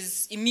nobody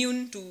is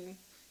immune to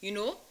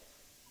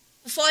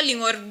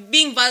falling or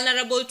being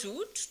vulnerable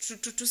to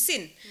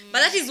sin. But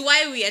that is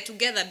why we are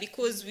together,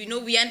 because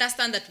we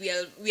understand that we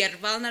are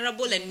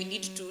vulnerable, and we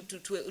need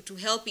to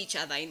help each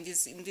other in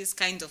these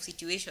kinds of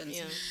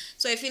situations.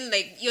 So I feel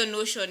like your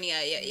notion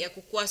ya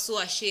kukua so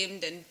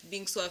ashamed and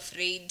being so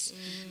afraid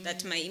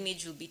that my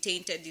image will be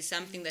tainted is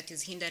something that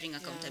is hindering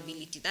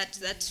accountability.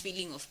 That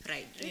feeling of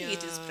pride, really,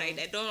 it is pride.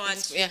 I don't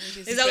want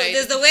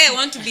there's the way I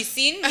want to be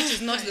seen, which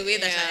is not the way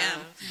that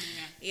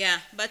I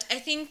am. But I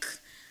think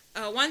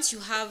once you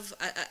have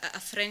a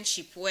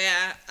friendship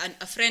where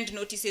a friend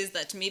notices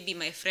that maybe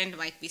my friend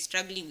might be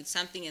struggling with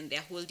something and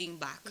they're holding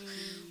back,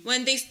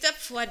 when they step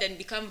forward and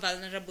become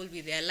vulnerable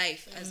with their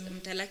life, as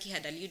Mtalaki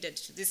had alluded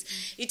to this,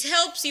 it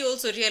helps you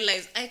also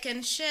realize I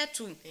can share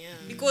too.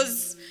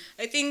 Because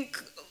I think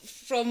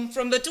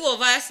from the two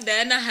of us,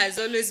 Diana has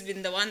always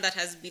been the one that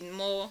has been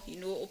more,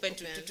 open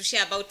to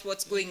share about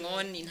what's going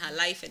on in her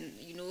life, and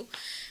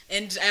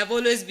and I have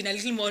always been a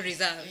little more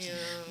reserved. Yeah.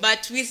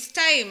 But with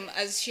time,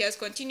 as she has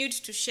continued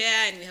to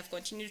share and we have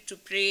continued to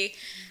pray,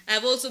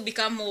 I've also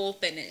become more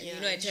open,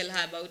 and I tell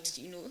her about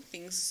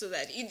things, so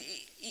that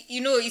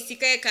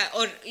isikaeka,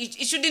 or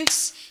it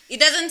shouldn't. It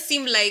doesn't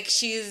seem like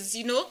she's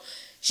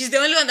she's the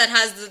only one that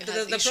has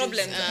the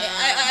problems.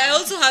 I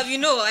also have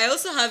I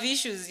also have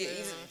issues.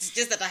 It's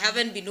just that I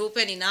haven't been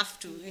open enough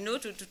to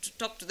to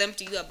talk to them,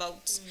 to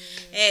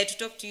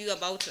talk to you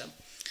about them.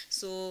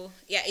 So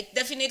yeah, it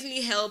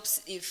definitely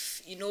helps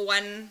if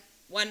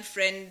one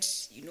friend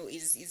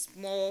is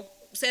more,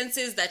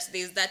 senses that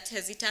there's that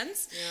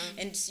hesitance,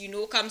 and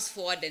comes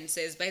forward and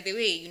says, by the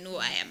way,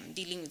 I am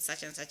dealing with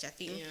such and such a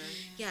thing.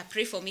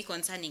 Pray for me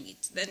concerning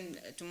it. Then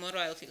tomorrow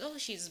I'll feel, oh,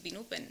 she's been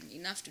open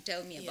enough to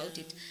tell me about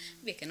it.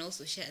 Maybe I can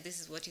also share, this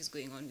is what is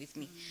going on with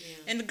me.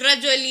 And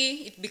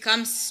gradually it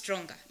becomes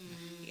stronger.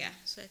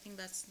 So I think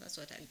that's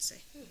what I'd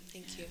say.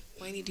 Thank you.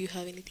 Winnie, do you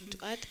have anything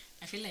to add?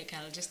 I feel like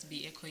I'll just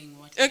be echoing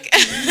what Okay.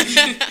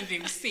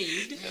 they've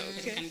said,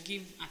 but I can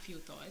give a few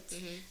thoughts.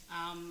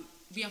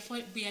 We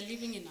are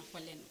living in a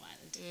fallen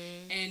world,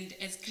 and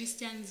as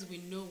Christians, we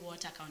know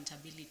what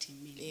accountability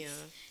means.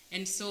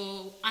 And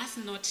so, us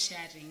not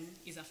sharing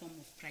is a form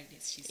of pride,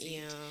 as she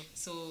said.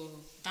 So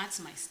that's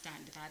my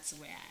stand. That's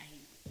where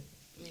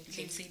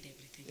they've said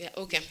everything. Yeah.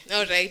 Okay.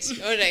 All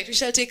right. We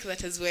shall take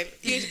that as well.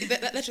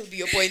 That will be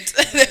your point.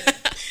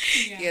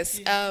 Yes.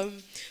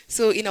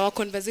 So in our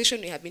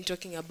conversation, we have been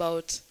talking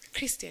about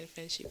Christian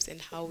friendships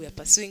and how we are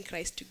pursuing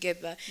Christ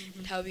together,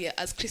 and how we are,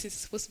 as Christians,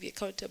 supposed to be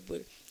accountable.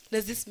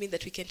 Does this mean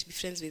that we can't be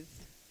friends with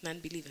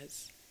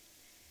non-believers?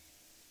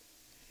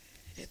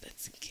 Let that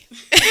sink in.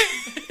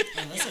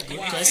 That's a good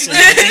question.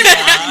 I think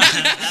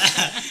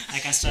I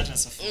can start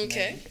as a form.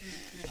 Okay.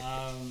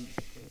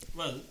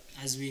 Well,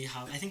 as we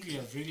have, I think we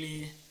have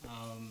really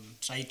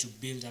tried to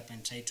build up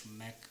and try to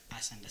make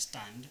us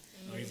understand,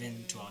 or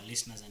even to our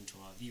listeners and to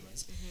our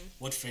viewers,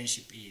 what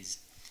friendship is.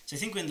 So I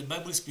think when the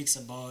Bible speaks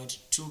about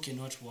two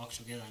cannot walk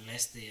together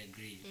unless they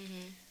agree,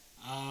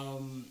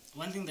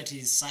 one thing that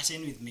is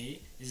certain with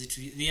me is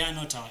that they are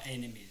not our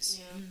enemies.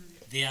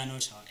 They are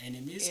not our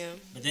enemies.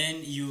 But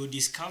then you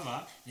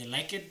discover the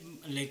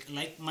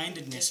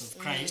like-mindedness of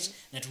Christ,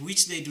 that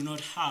which they do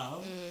not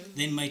have,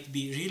 then might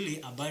be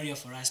really a barrier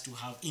for us to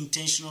have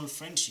intentional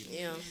friendship.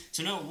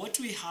 So now what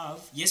we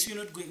have, yes, we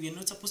are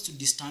not supposed to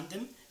distance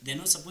them. They're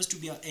not supposed to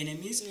be our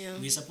enemies.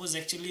 We're supposed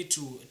actually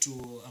to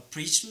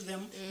preach to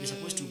them. We're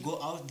supposed to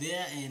go out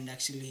there and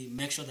actually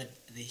make sure that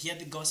they hear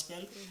the gospel.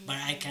 But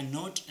I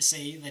cannot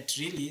say that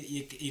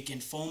really you can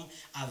form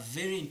a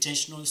very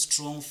intentional,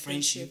 strong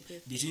friendship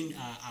between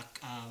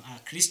a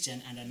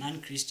Christian and a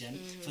non-Christian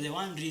for the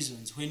one reason: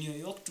 when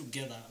you walk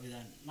together with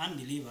a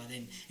non-believer,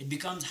 then it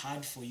becomes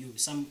hard for you.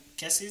 Some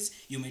cases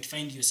you might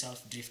find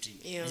yourself drifting.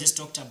 I just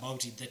talked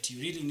about it, that you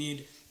really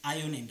need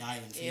iron and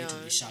iron for you to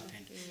be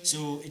sharpened.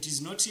 So it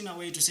is not in a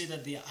way to say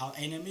that they are our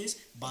enemies,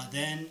 but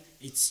then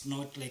it's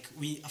not like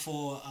we,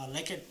 for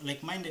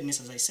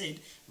like-mindedness, as I said,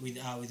 with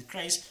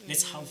Christ,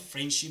 let's have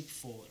friendship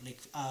for, like,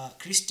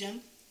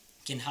 Christian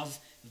can have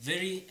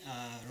very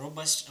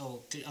robust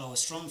or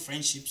strong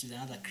friendships with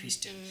another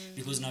Christian,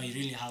 because now you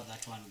really have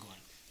that one going.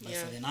 But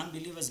for the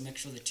non-believers, make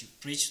sure that you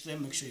preach to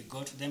them, make sure you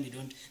go to them.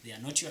 They are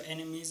not your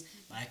enemies,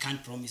 but I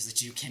can't promise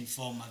that you can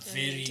form a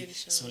very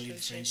solid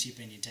friendship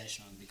and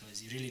intentional,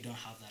 because you really don't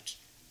have that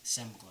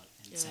same goal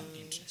and same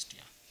interest.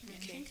 I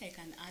think I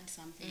can add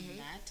something to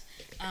that.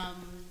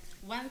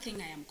 One thing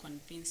I am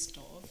convinced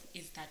of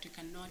is that we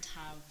cannot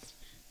have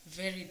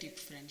very deep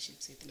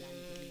friendships with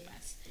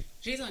non-believers.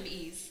 Reason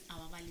is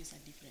our values are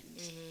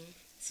different.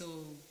 So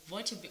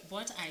what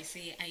I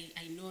say,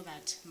 I know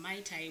that my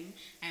time,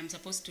 I am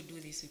supposed to do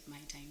this with my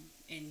time,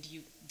 and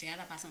the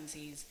other person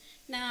says,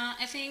 nah,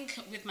 I think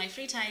with my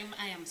free time,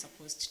 I am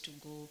supposed to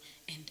go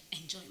and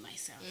enjoy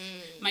myself.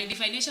 My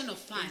definition of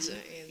fun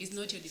is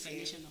not your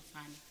definition of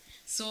fun.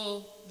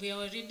 So we are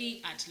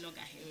already at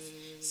loggerheads.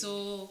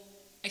 So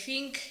I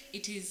think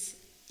it is,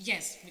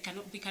 yes, we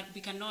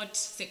cannot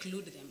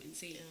seclude them and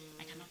say,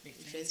 I cannot be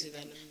friends with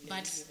them.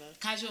 But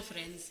casual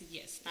friends,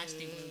 yes, that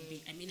they will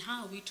be. I mean,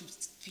 how are we to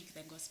speak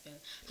the gospel?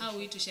 How are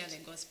we to share the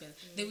gospel?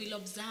 They will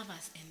observe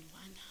us and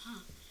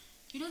wonder,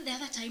 the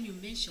other time you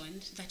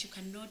mentioned that you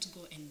cannot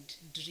go and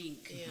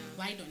drink.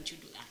 Why don't you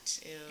do that?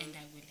 And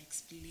I will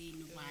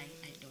explain why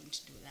I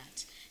don't do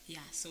that.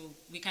 So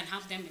we can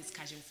have them as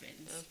casual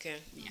friends. Okay.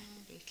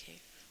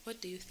 What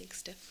do you think,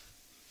 Steph?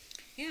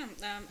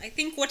 I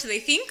think what they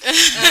think.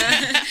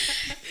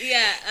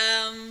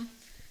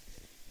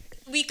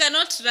 We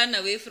cannot run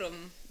away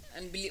from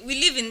unbelief. We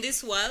live in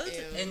this world,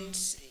 and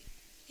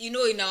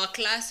in our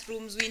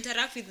classrooms we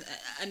interact with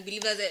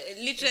unbelievers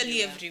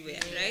literally everywhere,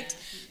 right?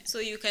 So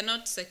you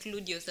cannot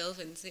seclude yourself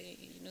and say,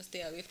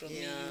 stay away from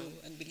me, you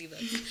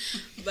unbelievers.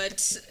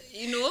 But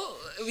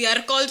we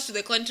are called to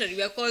the contrary.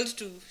 We are called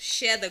to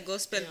share the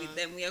gospel with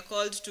them. We are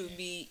called to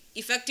be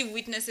effective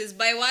witnesses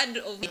by word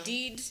of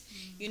deed,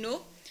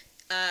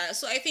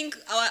 So I think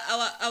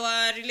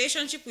our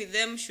relationship with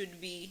them should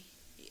be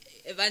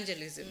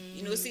evangelism,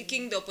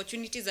 seeking the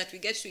opportunities that we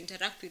get to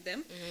interact with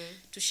them,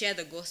 to share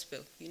the gospel,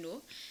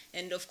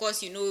 and of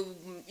course,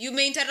 you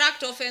may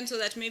interact often, so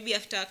that maybe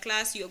after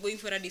class you're going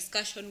for a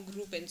discussion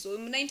group, and so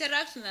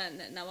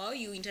now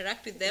you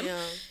interact with them,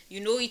 you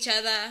know each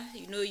other,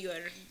 your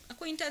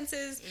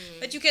acquaintances,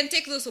 but you can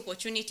take those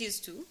opportunities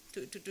to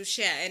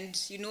share, and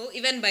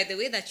even by the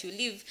way that you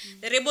live,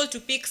 they're able to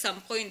pick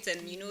some points,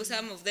 and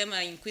some of them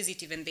are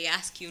inquisitive and they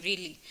ask you,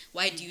 really,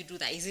 why do you do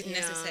that? Is it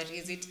necessary?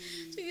 Is it?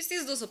 So you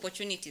seize those opportunities.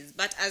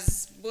 But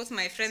as both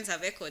my friends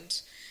have echoed,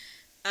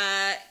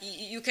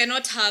 you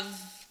cannot have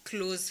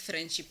close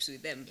friendships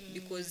with them,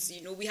 because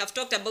we have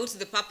talked about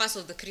the purpose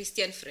of the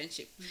Christian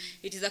friendship.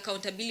 It is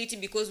accountability,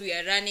 because we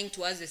are running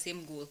towards the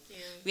same goal.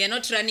 We are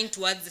not running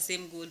towards the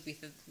same goal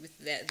with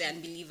the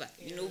unbeliever.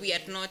 We are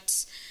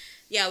not.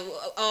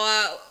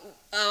 Our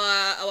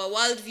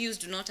worldviews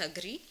do not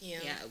agree.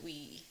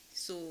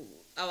 So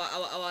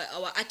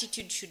our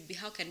attitude should be,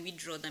 how can we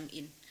draw them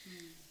in?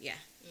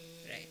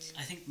 Right.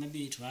 I think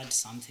maybe to add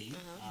something,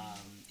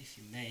 if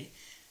you may,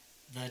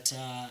 that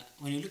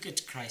when you look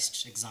at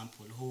Christ's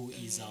example, who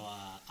is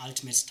our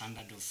ultimate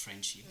standard of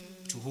friendship,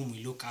 to whom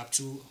we look up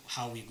to,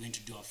 how we're going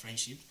to do our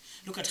friendship,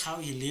 look at how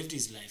he lived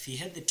his life. He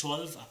had the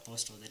 12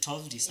 apostles, the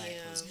 12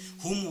 disciples,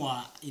 whom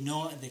were,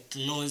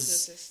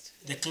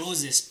 the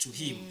closest to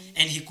him,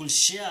 and he could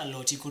share a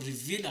lot, he could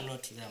reveal a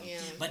lot to them.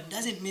 But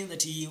doesn't mean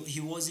that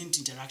he wasn't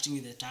interacting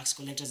with the tax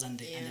collectors and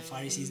the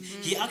Pharisees.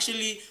 He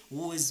actually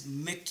was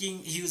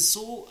making, he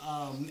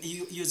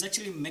was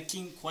actually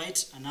making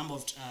quite a number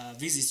of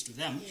visits to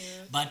them,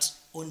 but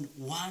on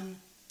one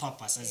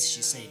purpose, as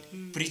she said,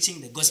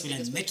 preaching the gospel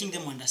and making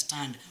them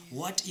understand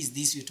what is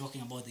this you're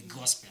talking about, the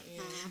gospel.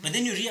 But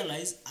then you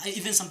realize,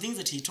 even some things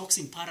that he talks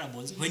in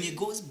parables, when he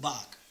goes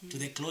back to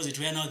the closet,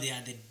 where now they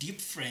are the deep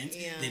friends,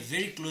 they're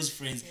very close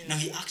friends, now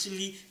he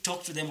actually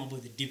talked to them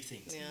about the deep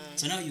things.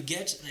 So now you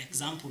get the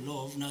example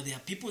of, now these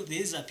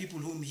are people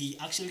whom he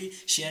actually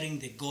sharing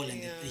the goal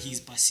and he's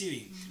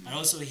pursuing, but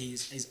also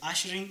he's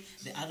ushering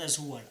the others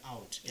who are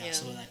out,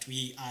 so that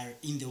we are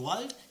in the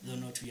world, though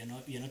we are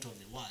not of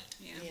the world.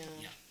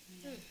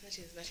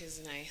 That is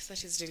nice.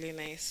 That is really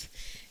nice.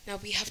 Now,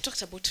 we have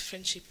talked about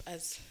friendship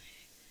as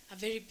a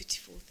very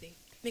beautiful thing.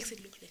 Makes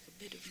it look like a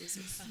bed of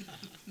roses.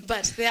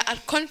 But there are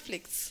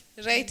conflicts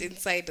right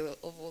inside of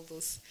all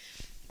these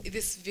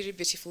very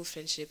beautiful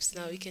friendships.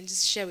 Now, you can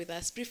just share with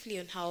us briefly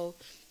on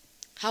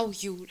how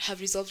you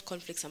have resolved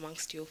conflicts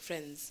amongst your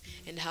friends,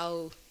 and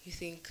how you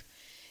think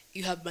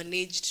you have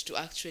managed to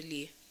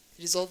actually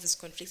resolve these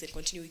conflicts and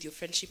continue with your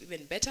friendship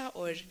even better,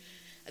 or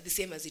the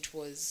same as it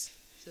was.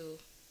 So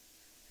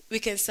we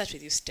can start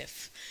with you,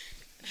 Steph.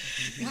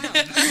 Wow.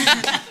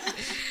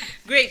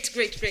 Great.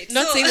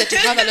 Not saying that you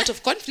have a lot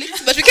of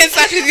conflicts, but we can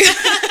start with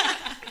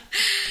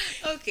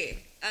you. Okay.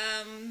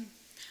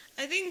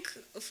 I think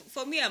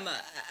for me,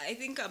 I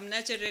think I'm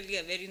naturally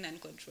a very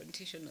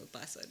non-confrontational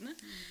person.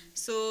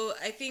 So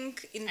I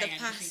think in the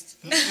past,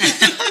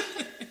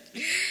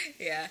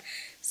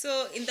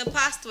 So in the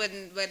past,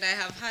 when I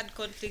have had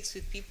conflicts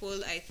with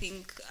people, I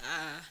think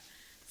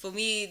for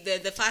me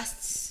the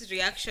first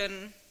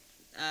reaction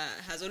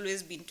has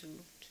always been to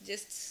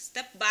just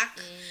step back,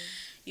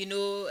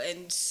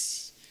 and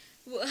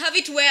have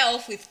it wear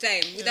off with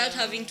time without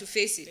having to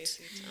face it.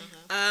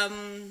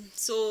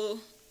 So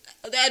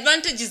the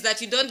advantage is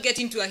that you don't get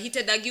into a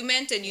heated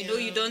argument, and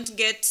you don't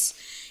get,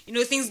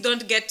 things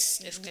don't get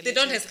escalated. They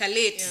don't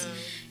escalate.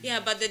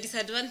 But the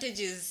disadvantage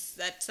is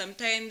that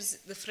sometimes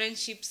the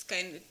friendships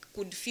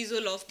could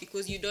fizzle off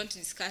because you don't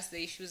discuss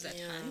the issues at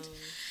hand.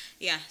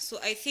 So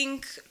I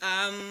think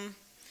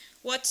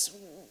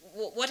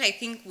what I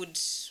think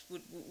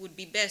would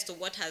be best, or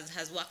what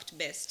has worked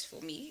best for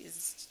me,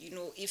 is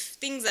if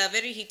things are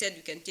very heated,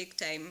 you can take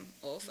time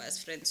off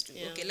as friends to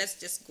okay, let's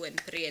just go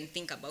and pray and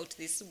think about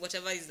this,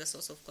 whatever is the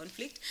source of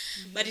conflict.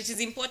 But it is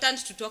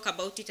important to talk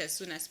about it as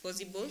soon as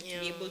possible, to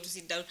be able to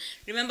sit down.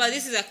 Remember,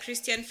 this is a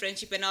Christian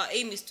friendship, and our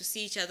aim is to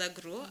see each other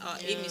grow. Our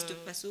aim is to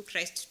pursue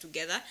Christ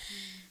together,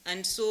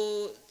 and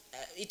so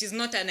it is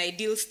not an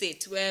ideal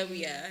state where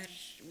we are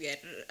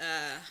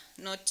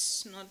not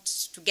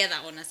together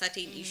on a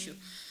certain issue.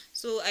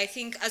 So I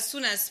think as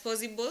soon as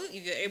possible,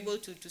 if you're able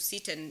to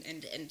sit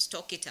and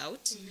talk it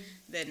out,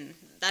 then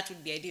that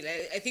would be ideal.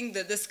 I think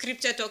that the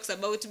scripture talks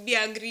about be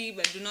angry,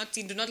 but do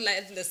not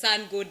let the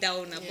sun go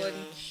down upon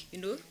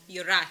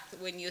your wrath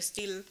when you're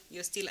still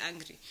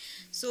angry.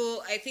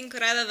 So I think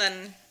rather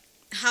than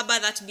harbor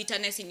that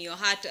bitterness in your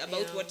heart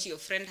about what your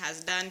friend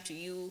has done to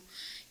you,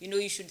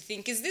 you should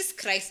think, is this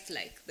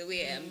Christ-like, the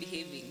way I am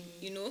behaving?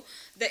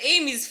 The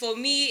aim is for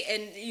me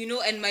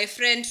and my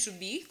friend to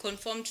be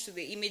conformed to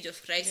the image of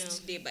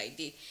Christ day by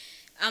day.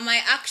 are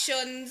my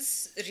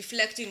actions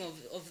reflecting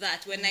of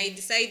that? When I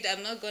decide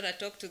I'm not going to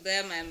talk to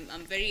them,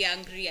 I'm very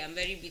angry, I'm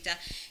very bitter,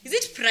 is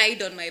it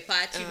pride on my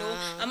part,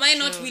 am I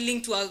not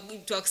willing to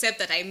accept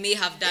that I may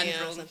have done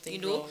wrong,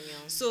 wrong,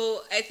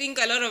 So I think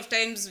a lot of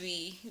times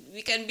we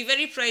can be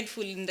very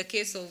prideful in the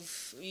case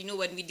of,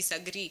 when we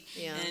disagree,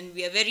 and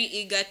we are very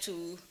eager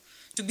to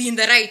be in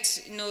the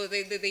right.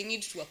 They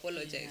need to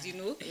apologize,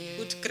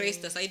 put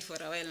Christ aside for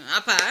a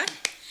while.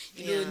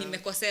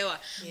 Nimekosewa.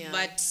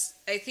 But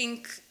I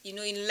think,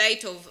 in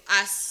light of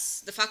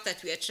us, the fact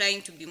that we are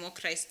trying to be more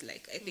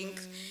Christ-like, I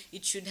think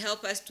it should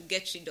help us to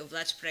get rid of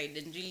that pride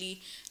and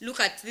really look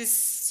at this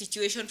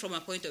situation from a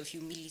point of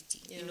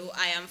humility.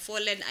 I am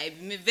fallen. I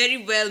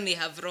very well may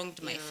have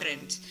wronged my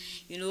friend.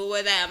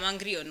 Whether I am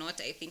angry or not,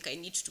 I think I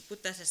need to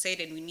put that aside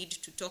and we need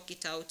to talk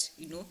it out,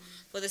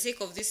 for the sake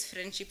of this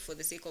friendship, for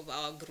the sake of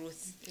our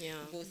growth,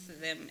 both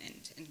them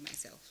and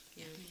myself.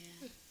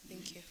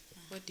 Thank you.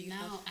 What do you now,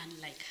 have?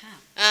 unlike her,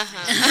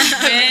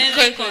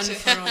 very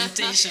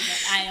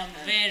confrontational. I am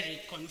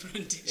very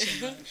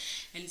confrontational.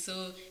 And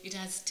so it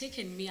has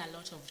taken me a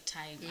lot of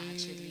time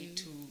actually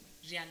to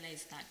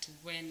realize that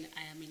when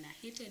I am in a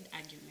heated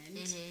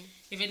argument,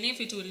 even if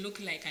it will look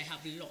like I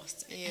have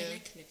lost, I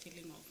like the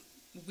feeling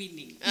of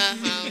winning.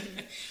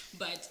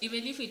 But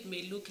even if it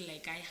may look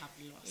like I have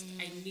lost,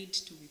 I need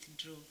to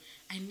withdraw.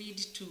 I need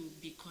to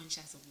be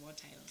conscious of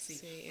what I'll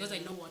say, because I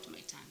know what my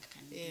tongue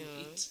can do.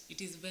 It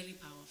is very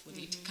powerful.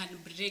 It can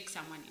break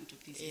someone into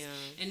pieces.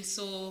 And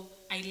so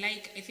I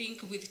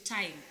think with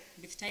time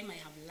I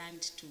have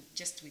learned to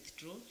just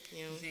withdraw,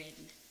 then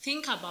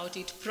think about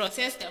it,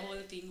 process the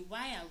whole thing.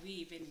 Why are we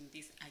even in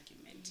this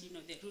argument?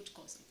 The root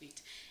cause of it.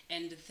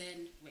 And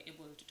then we're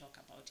able to talk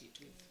about it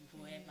with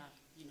whoever,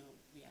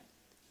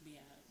 we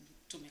are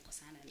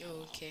tumekosana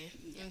now.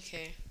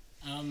 Okay.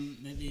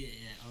 Maybe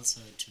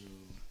also to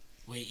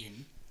weigh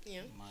in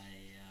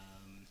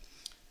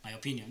my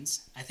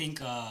opinions. I think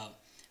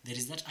there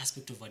is that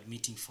aspect of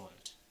admitting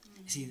fault.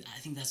 See, I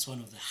think that's one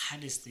of the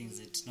hardest things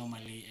that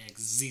normally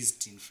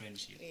exist in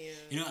friendship.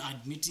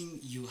 Admitting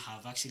you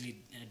have actually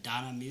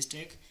done a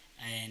mistake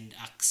and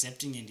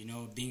accepting and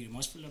being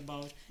remorseful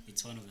about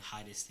it's one of the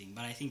hardest things.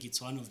 But I think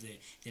it's one of the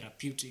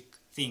therapeutic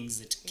things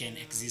that can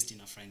exist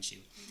in a friendship.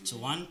 So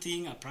one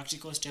thing, a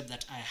practical step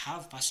that I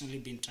have personally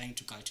been trying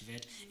to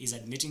cultivate is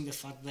admitting the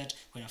fact that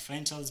when a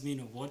friend tells me,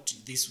 what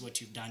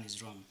you've done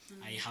is wrong,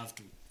 I have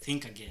to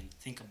think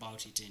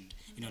about it and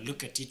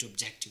look at it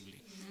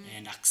objectively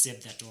and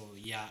accept that,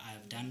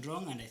 I've done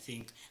wrong and I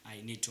think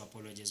I need to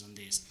apologize on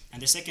this.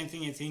 And the second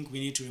thing, I think we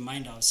need to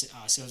remind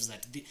ourselves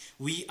that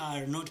we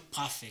are not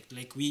perfect.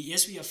 Like we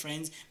are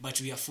friends, but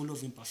we are full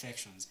of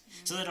imperfections.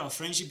 So that our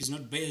friendship is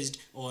not based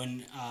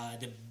on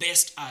the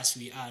best us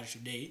we are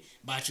today,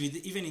 but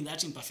even in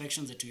that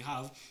imperfections that we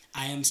have,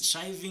 I am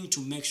striving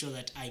to make sure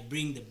that I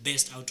bring the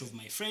best out of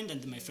my friend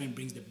and my friend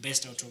brings the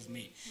best out of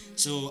me.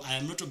 So I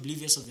am not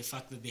oblivious of the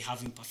fact that they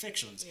have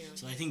imperfections.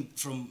 So I think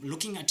from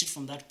looking at it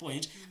from that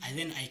point, I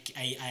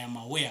am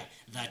aware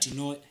that,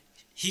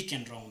 he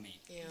can wrong me.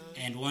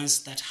 And once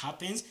that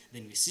happens,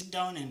 then we sit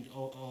down and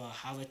or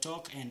have a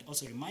talk and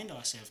also remind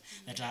ourselves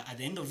that at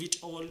the end of it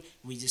all,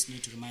 we just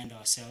need to remind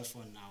ourselves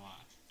on our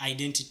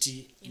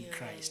identity in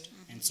Christ.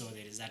 And so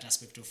there is that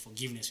aspect of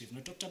forgiveness. We've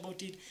not talked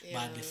about it,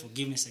 but the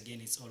forgiveness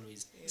again is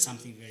always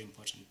something very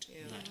important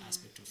in that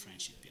aspect of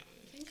friendship.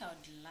 I think I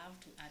would love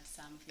to add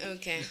something.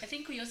 Okay. I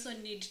think we also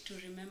need to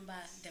remember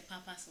the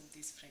purpose of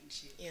this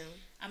friendship.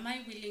 Am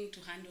I willing to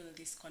handle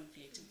this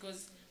conflict?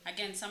 Because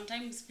again,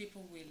 sometimes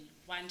people will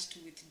want to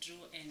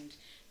withdraw and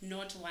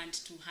not want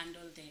to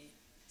handle the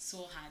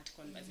so hard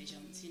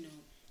conversations.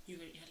 You're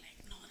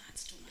like, no,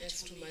 that's too much.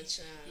 That's for too me. much.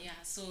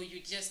 So you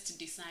just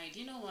decide,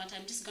 what,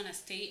 I'm just gonna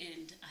stay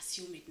and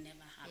assume it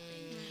never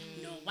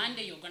happened. One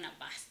day you're gonna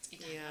burst.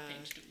 It has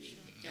happened to me.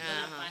 You're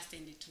gonna burst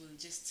and it will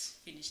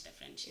just finish the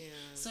friendship.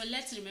 So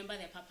let's remember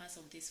the purpose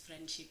of this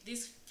friendship.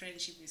 This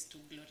friendship is to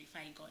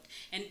glorify God.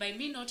 And by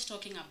me not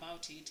talking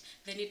about it,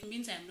 then it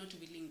means I'm not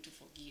willing to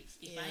forgive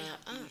if I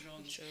have been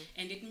wrong. True.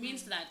 And it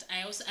means that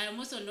I am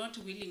also not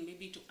willing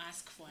maybe to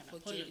ask for an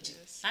apology.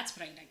 That's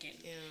pride again.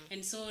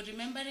 And so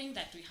remembering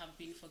that we have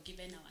been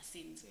forgiven our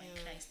sins by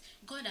Christ.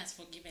 God has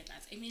forgiven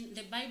us. I mean,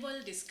 the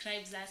Bible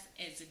describes us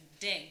as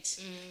dead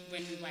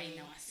when we were in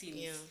our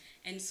sins.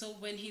 And so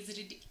when He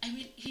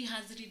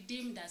has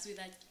redeemed us with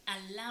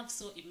a love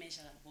so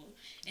immeasurable.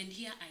 And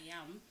here I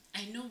am.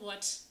 I know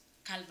what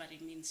Calvary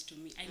means to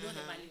me. I know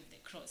the value of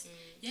the cross.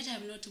 Yet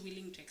I'm not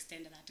willing to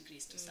extend that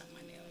grace to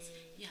someone else.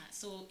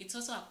 So it's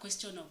also a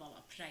question of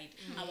our pride,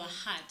 our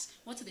heart.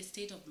 What's the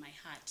state of my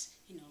heart?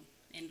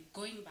 And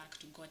going back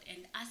to God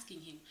and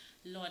asking Him,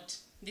 Lord,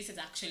 this is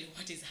actually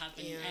what is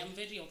happening. I am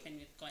very open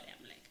with God.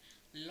 I'm like,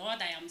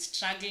 Lord, I am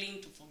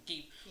struggling to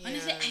forgive.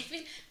 Honestly, I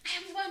feel I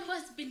am one who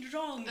has been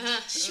wronged.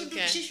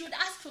 She should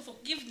ask for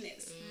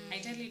forgiveness. I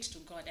tell it to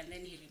God and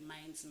then He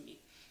reminds me.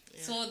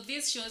 So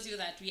this shows you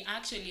that we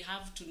actually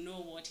have to know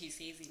what He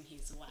says in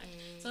His word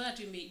so that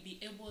we may be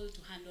able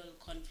to handle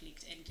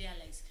conflict and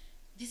realize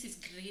this is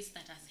grace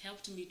that has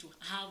helped me to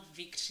have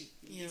victory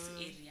in this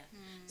area.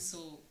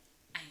 So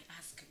I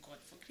ask God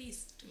for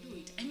grace to do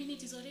it. I mean,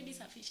 it is already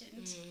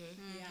sufficient.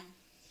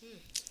 Yeah.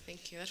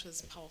 Thank you. That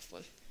was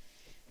powerful.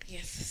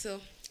 Yes.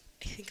 So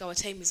I think our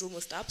time is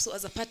almost up. So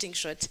as a parting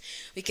shot,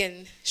 we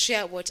can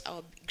share what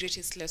our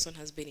greatest lesson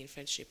has been in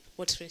friendship.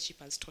 What friendship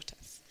has taught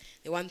us.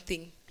 The one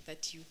thing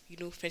that you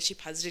know,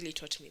 friendship has really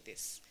taught me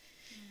this.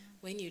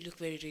 When you look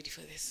very ready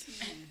for this.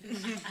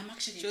 I'm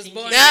actually She was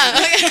thinking. born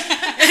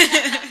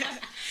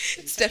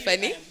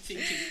Stephanie? I'm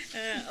thinking.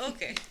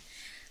 Okay.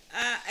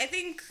 I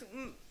think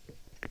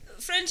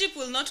friendship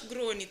will not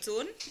grow on its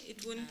own.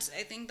 It won't.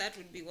 I think that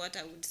would be what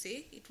I would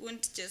say. It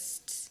won't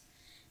just.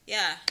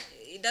 Yeah,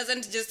 it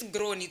doesn't just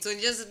grow on its own.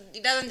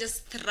 It doesn't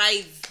just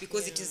thrive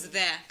because it is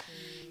there.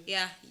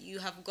 Yeah, you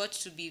have got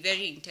to be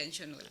very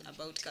intentional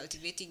about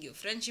cultivating your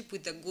friendship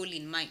with the goal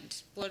in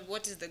mind.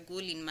 What is the goal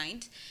in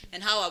mind,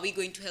 and how are we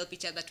going to help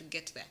each other to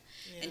get there?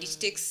 And it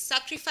takes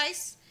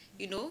sacrifice.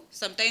 You know,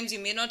 sometimes you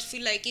may not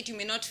feel like it. You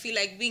may not feel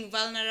like being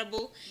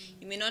vulnerable.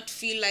 You may not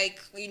feel like,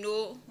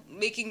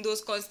 making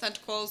those constant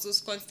calls,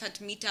 those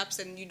constant meetups,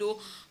 and,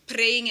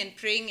 praying and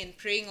praying and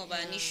praying over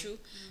an issue.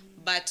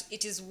 But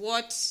it is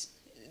what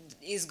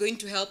is going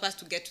to help us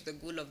to get to the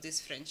goal of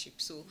this friendship.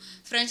 So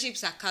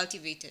friendships are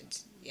cultivated.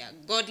 Yeah,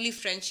 godly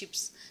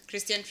friendships,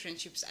 Christian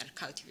friendships are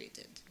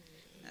cultivated.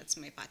 That's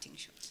my parting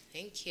shot.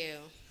 Thank you.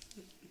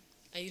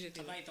 Are you ready?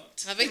 Have I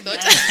thought? Have I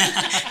thought?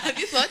 Have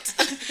you thought?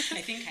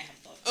 I think I have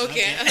thought.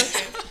 Okay.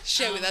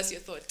 Share with us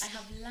your thoughts. I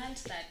have learned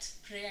that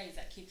prayer is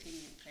a key thing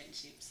in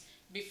friendships.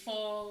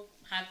 Before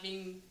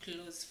having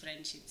close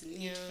friendships,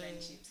 neat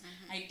friendships,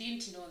 I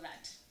didn't know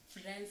that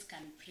friends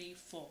can pray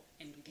for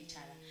and with each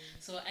other.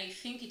 So I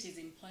think it is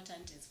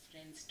important as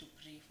friends to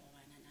pray for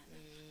one another.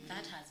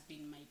 That has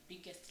been my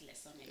biggest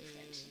lesson in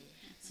friendship.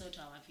 So to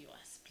our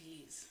viewers,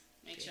 please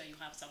make sure you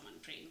have someone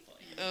praying for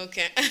you.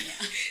 Okay.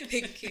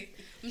 Thank you.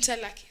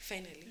 Mtalaki,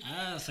 finally.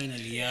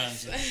 Finally, yeah.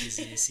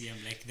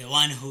 I'm like the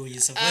one who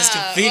is supposed to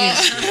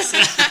finish this.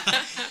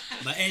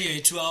 But anyway,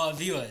 to our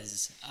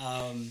viewers,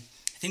 I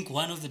think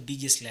one of the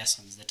biggest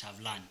lessons that I've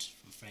learned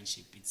from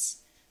friendship is,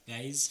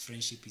 guys,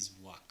 friendship is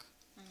work.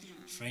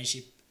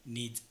 Friendship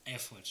needs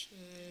effort.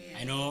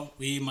 I know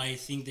we might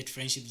think that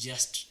friendship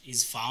just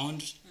is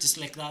found just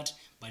like that,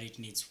 but it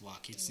needs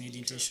work. It needs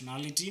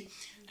intentionality.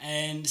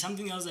 And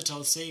something else that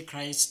I'll say,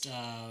 Christ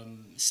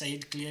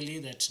said clearly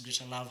that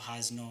greater love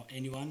has no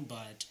anyone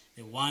but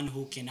the one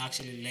who can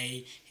actually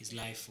lay his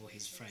life for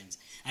his friends.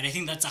 And I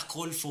think that's a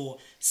call for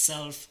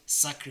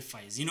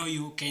self-sacrifice.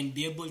 You can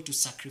be able to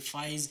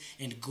sacrifice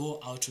and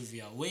go out of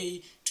your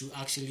way to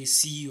actually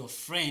see your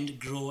friend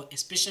grow,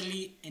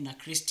 especially in a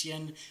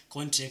Christian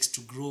context,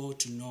 to grow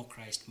to know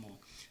Christ more.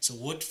 So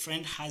what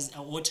friends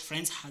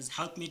has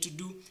helped me to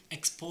do,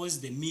 expose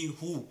the me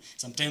who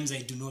sometimes I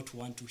do not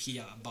want to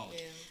hear about,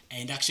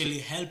 and actually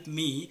help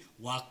me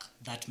work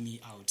that me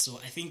out. So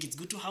I think it's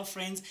good to have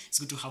friends. It's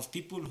good to have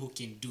people who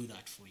can do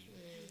that for you.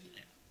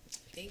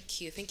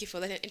 Thank you for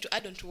that. And to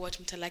add on to what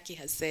Mtalaki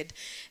has said,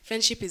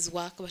 friendship is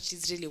work, but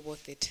it's really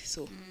worth it.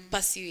 So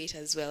pursue it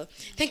as well.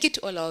 Thank you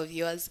to all our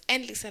viewers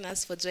and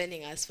listeners for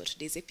joining us for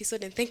today's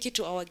episode. And thank you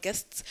to our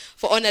guests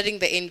for honoring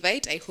the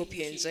invite. I hope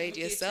you enjoyed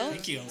yourself.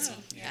 Thank you also.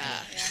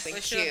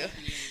 Thank you.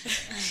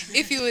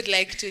 If you would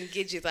like to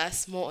engage with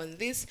us more on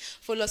this,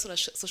 follow us on our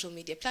social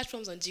media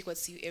platforms on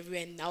GQuadCU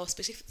everywhere now,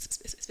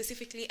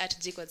 specifically at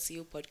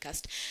GQuadCU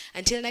Podcast.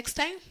 Until next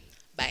time,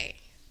 bye.